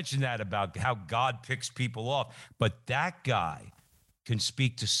mention that about how God picks people off, but that guy can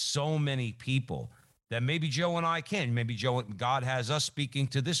speak to so many people that maybe Joe and I can. Maybe God has us speaking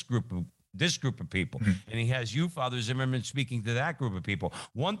to this group of people, and he has you, Father Zimmerman, speaking to that group of people.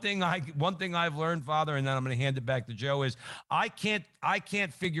 One thing I've learned, Father, and then I'm going to hand it back to Joe, is I can't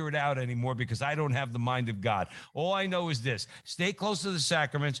figure it out anymore because I don't have the mind of God. All I know is this: stay close to the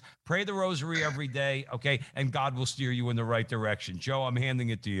sacraments, pray the rosary every day, okay, and God will steer you in the right direction. Joe, I'm handing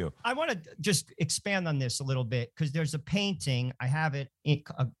it to you. I want to just expand on this a little bit, because there's a painting. I have it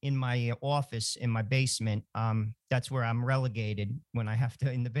in my office in my basement. That's where I'm relegated when I have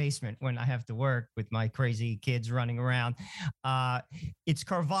to, in the basement, when I have to work with my crazy kids running around. It's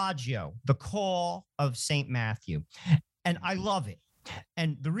Caravaggio, The Call of St. Matthew. And I love it.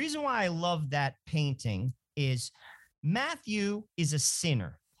 And the reason why I love that painting is Matthew is a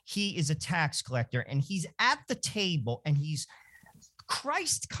sinner. He is a tax collector, and he's at the table, and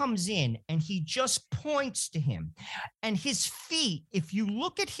Christ comes in and he just points to him, and his feet, if you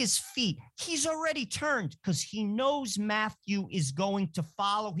look at his feet, he's already turned because he knows Matthew is going to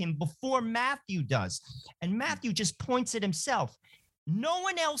follow him before Matthew does. And Matthew just points at himself. No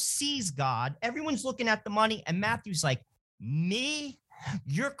one else sees God. Everyone's looking at the money, and Matthew's like, me?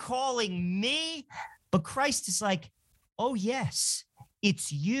 You're calling me? But Christ is like, oh yes,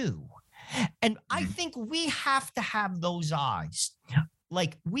 it's you. And I think we have to have those eyes.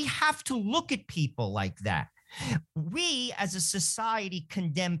 Like, we have to look at people like that. We as a society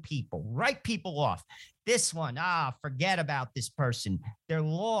condemn people, write people off. This one, forget about this person. They're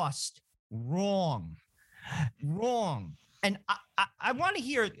lost. Wrong. And I want to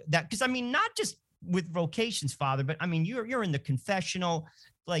hear that, because I mean, not just with vocations, Father, but I mean, you're in the confessional,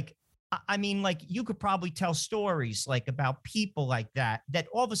 like, I mean, like, you could probably tell stories like about people like that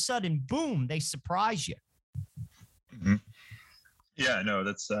all of a sudden, boom, they surprise you. Mm-hmm. Yeah, no,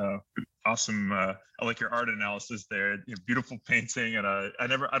 that's awesome. I like your art analysis there. Beautiful painting, and I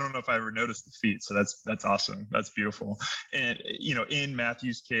don't know if I ever noticed the feet, so that's awesome. That's beautiful. And in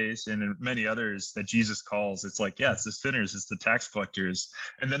Matthew's case and in many others that Jesus calls, it's like, yeah, it's the sinners, it's the tax collectors,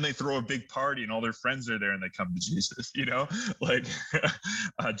 and then they throw a big party and all their friends are there and they come to Jesus. Like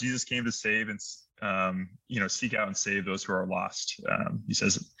Jesus came to save and seek out and save those who are lost. He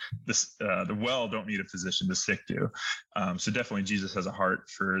says, the well don't need a physician, the sick do. So definitely Jesus has a heart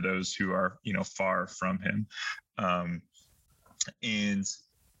for those who are, far from him. And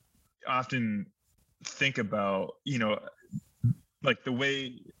often think about, like the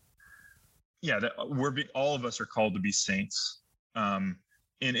way, that all of us are called to be saints. And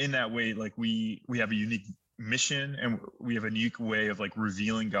in that way, like we have a unique mission, and we have a unique way of like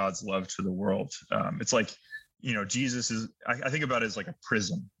revealing God's love to the world. It's like, Jesus is, I think about it as like a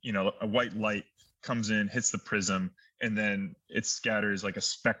prism. A white light comes in, hits the prism, and then it scatters like a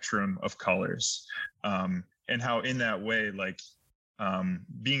spectrum of colors. And how in that way, like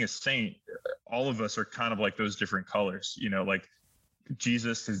being a saint, all of us are kind of like those different colors. Like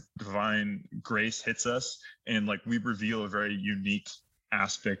Jesus, his divine grace hits us, and like we reveal a very unique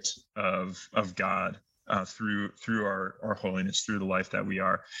aspect of God through our holiness, through the life that we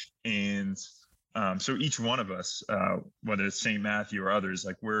are. And so each one of us, whether it's St. Matthew or others,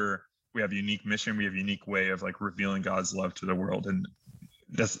 like we have a unique mission, we have a unique way of like revealing God's love to the world. And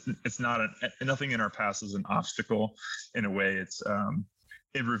it's not nothing in our past is an obstacle. In a way,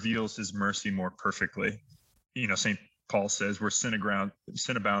 it reveals his mercy more perfectly. St. Paul says, where sin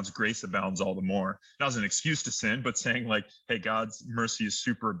abounds, grace abounds all the more. Not as an excuse to sin, but saying like, hey, God's mercy is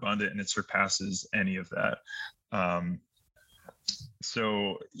super abundant and it surpasses any of that.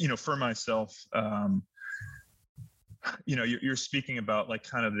 So, for myself, you're speaking about like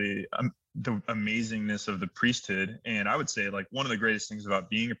kind of the amazingness of the priesthood. And I would say like one of the greatest things about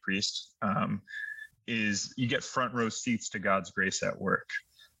being a priest is you get front row seats to God's grace at work.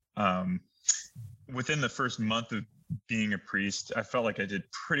 Within the first month of being a priest, I felt like I did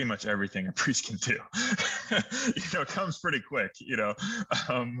pretty much everything a priest can do. It comes pretty quick.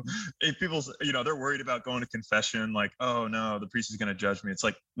 If people, they're worried about going to confession, like, oh no, the priest is going to judge me. It's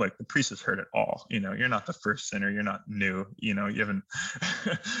like the priest has heard it all. You're not the first sinner. You're not new. You haven't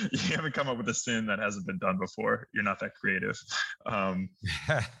you haven't come up with a sin that hasn't been done before. You're not that creative.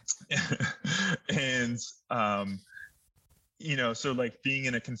 And So like being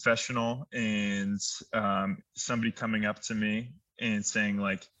in a confessional and somebody coming up to me and saying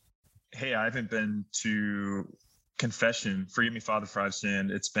like, hey, I haven't been to confession. Forgive me, Father, for I've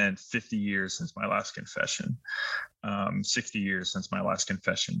sinned. It's been 50 years since my last confession, 60 years since my last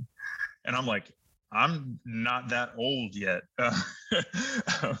confession. And I'm like, I'm not that old yet.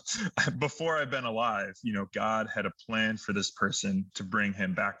 Before I've been alive, God had a plan for this person to bring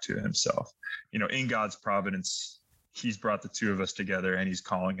him back to himself. In God's providence, he's brought the two of us together and he's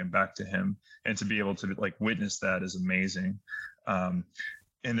calling him back to him. And to be able to like witness that is amazing. And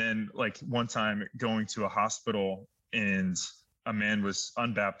then like one time going to a hospital and a man was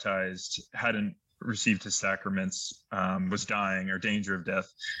unbaptized, hadn't received his sacraments, was dying or danger of death.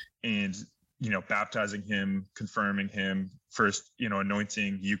 And, baptizing him, confirming him, first,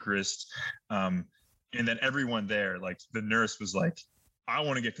 anointing, Eucharist. And then everyone there, like the nurse was like, I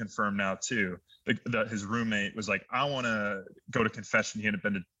want to get confirmed now too. His roommate was like, I want to go to confession. He hadn't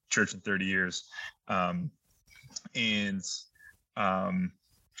been to church in 30 years.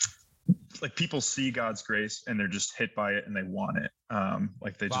 Like people see God's grace and they're just hit by it and they want it.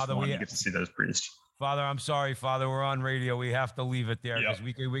 Like they just want to get to see those priests. Father, I'm sorry, Father. We're on radio. We have to leave it there because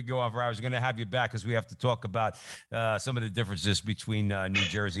we go off. I was going to have you back because we have to talk about some of the differences between New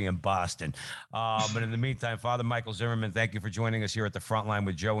Jersey and Boston. But in the meantime, Father Michael Zimmerman, thank you for joining us here at the Front Line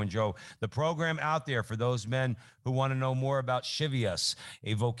with Joe and Joe. The program out there for those men who want to know more about Shivias,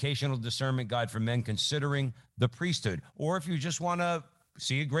 a vocational discernment guide for men considering the priesthood, or if you just want to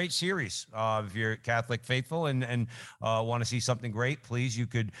see a great series. If you're Catholic faithful and want to see something great, please, you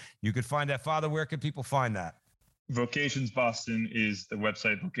could find that. Father, where can people find that? Vocations Boston is the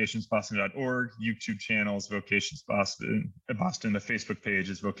website, vocationsboston.org, YouTube channels, Vocations Boston, the Facebook page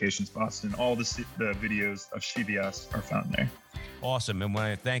is Vocations Boston. All the videos of Shivias are found there. Awesome. And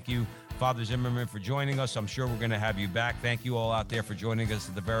I thank you, Father Zimmerman, for joining us. I'm sure we're going to have you back. Thank you all out there for joining us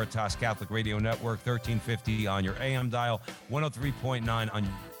at the Veritas Catholic Radio Network, 1350 on your AM dial, 103.9 on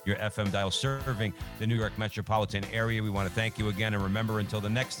your FM dial, serving the New York metropolitan area. We want to thank you again. And remember, until the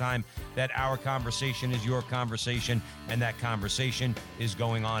next time, that our conversation is your conversation, and that conversation is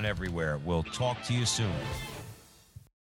going on everywhere. We'll talk to you soon.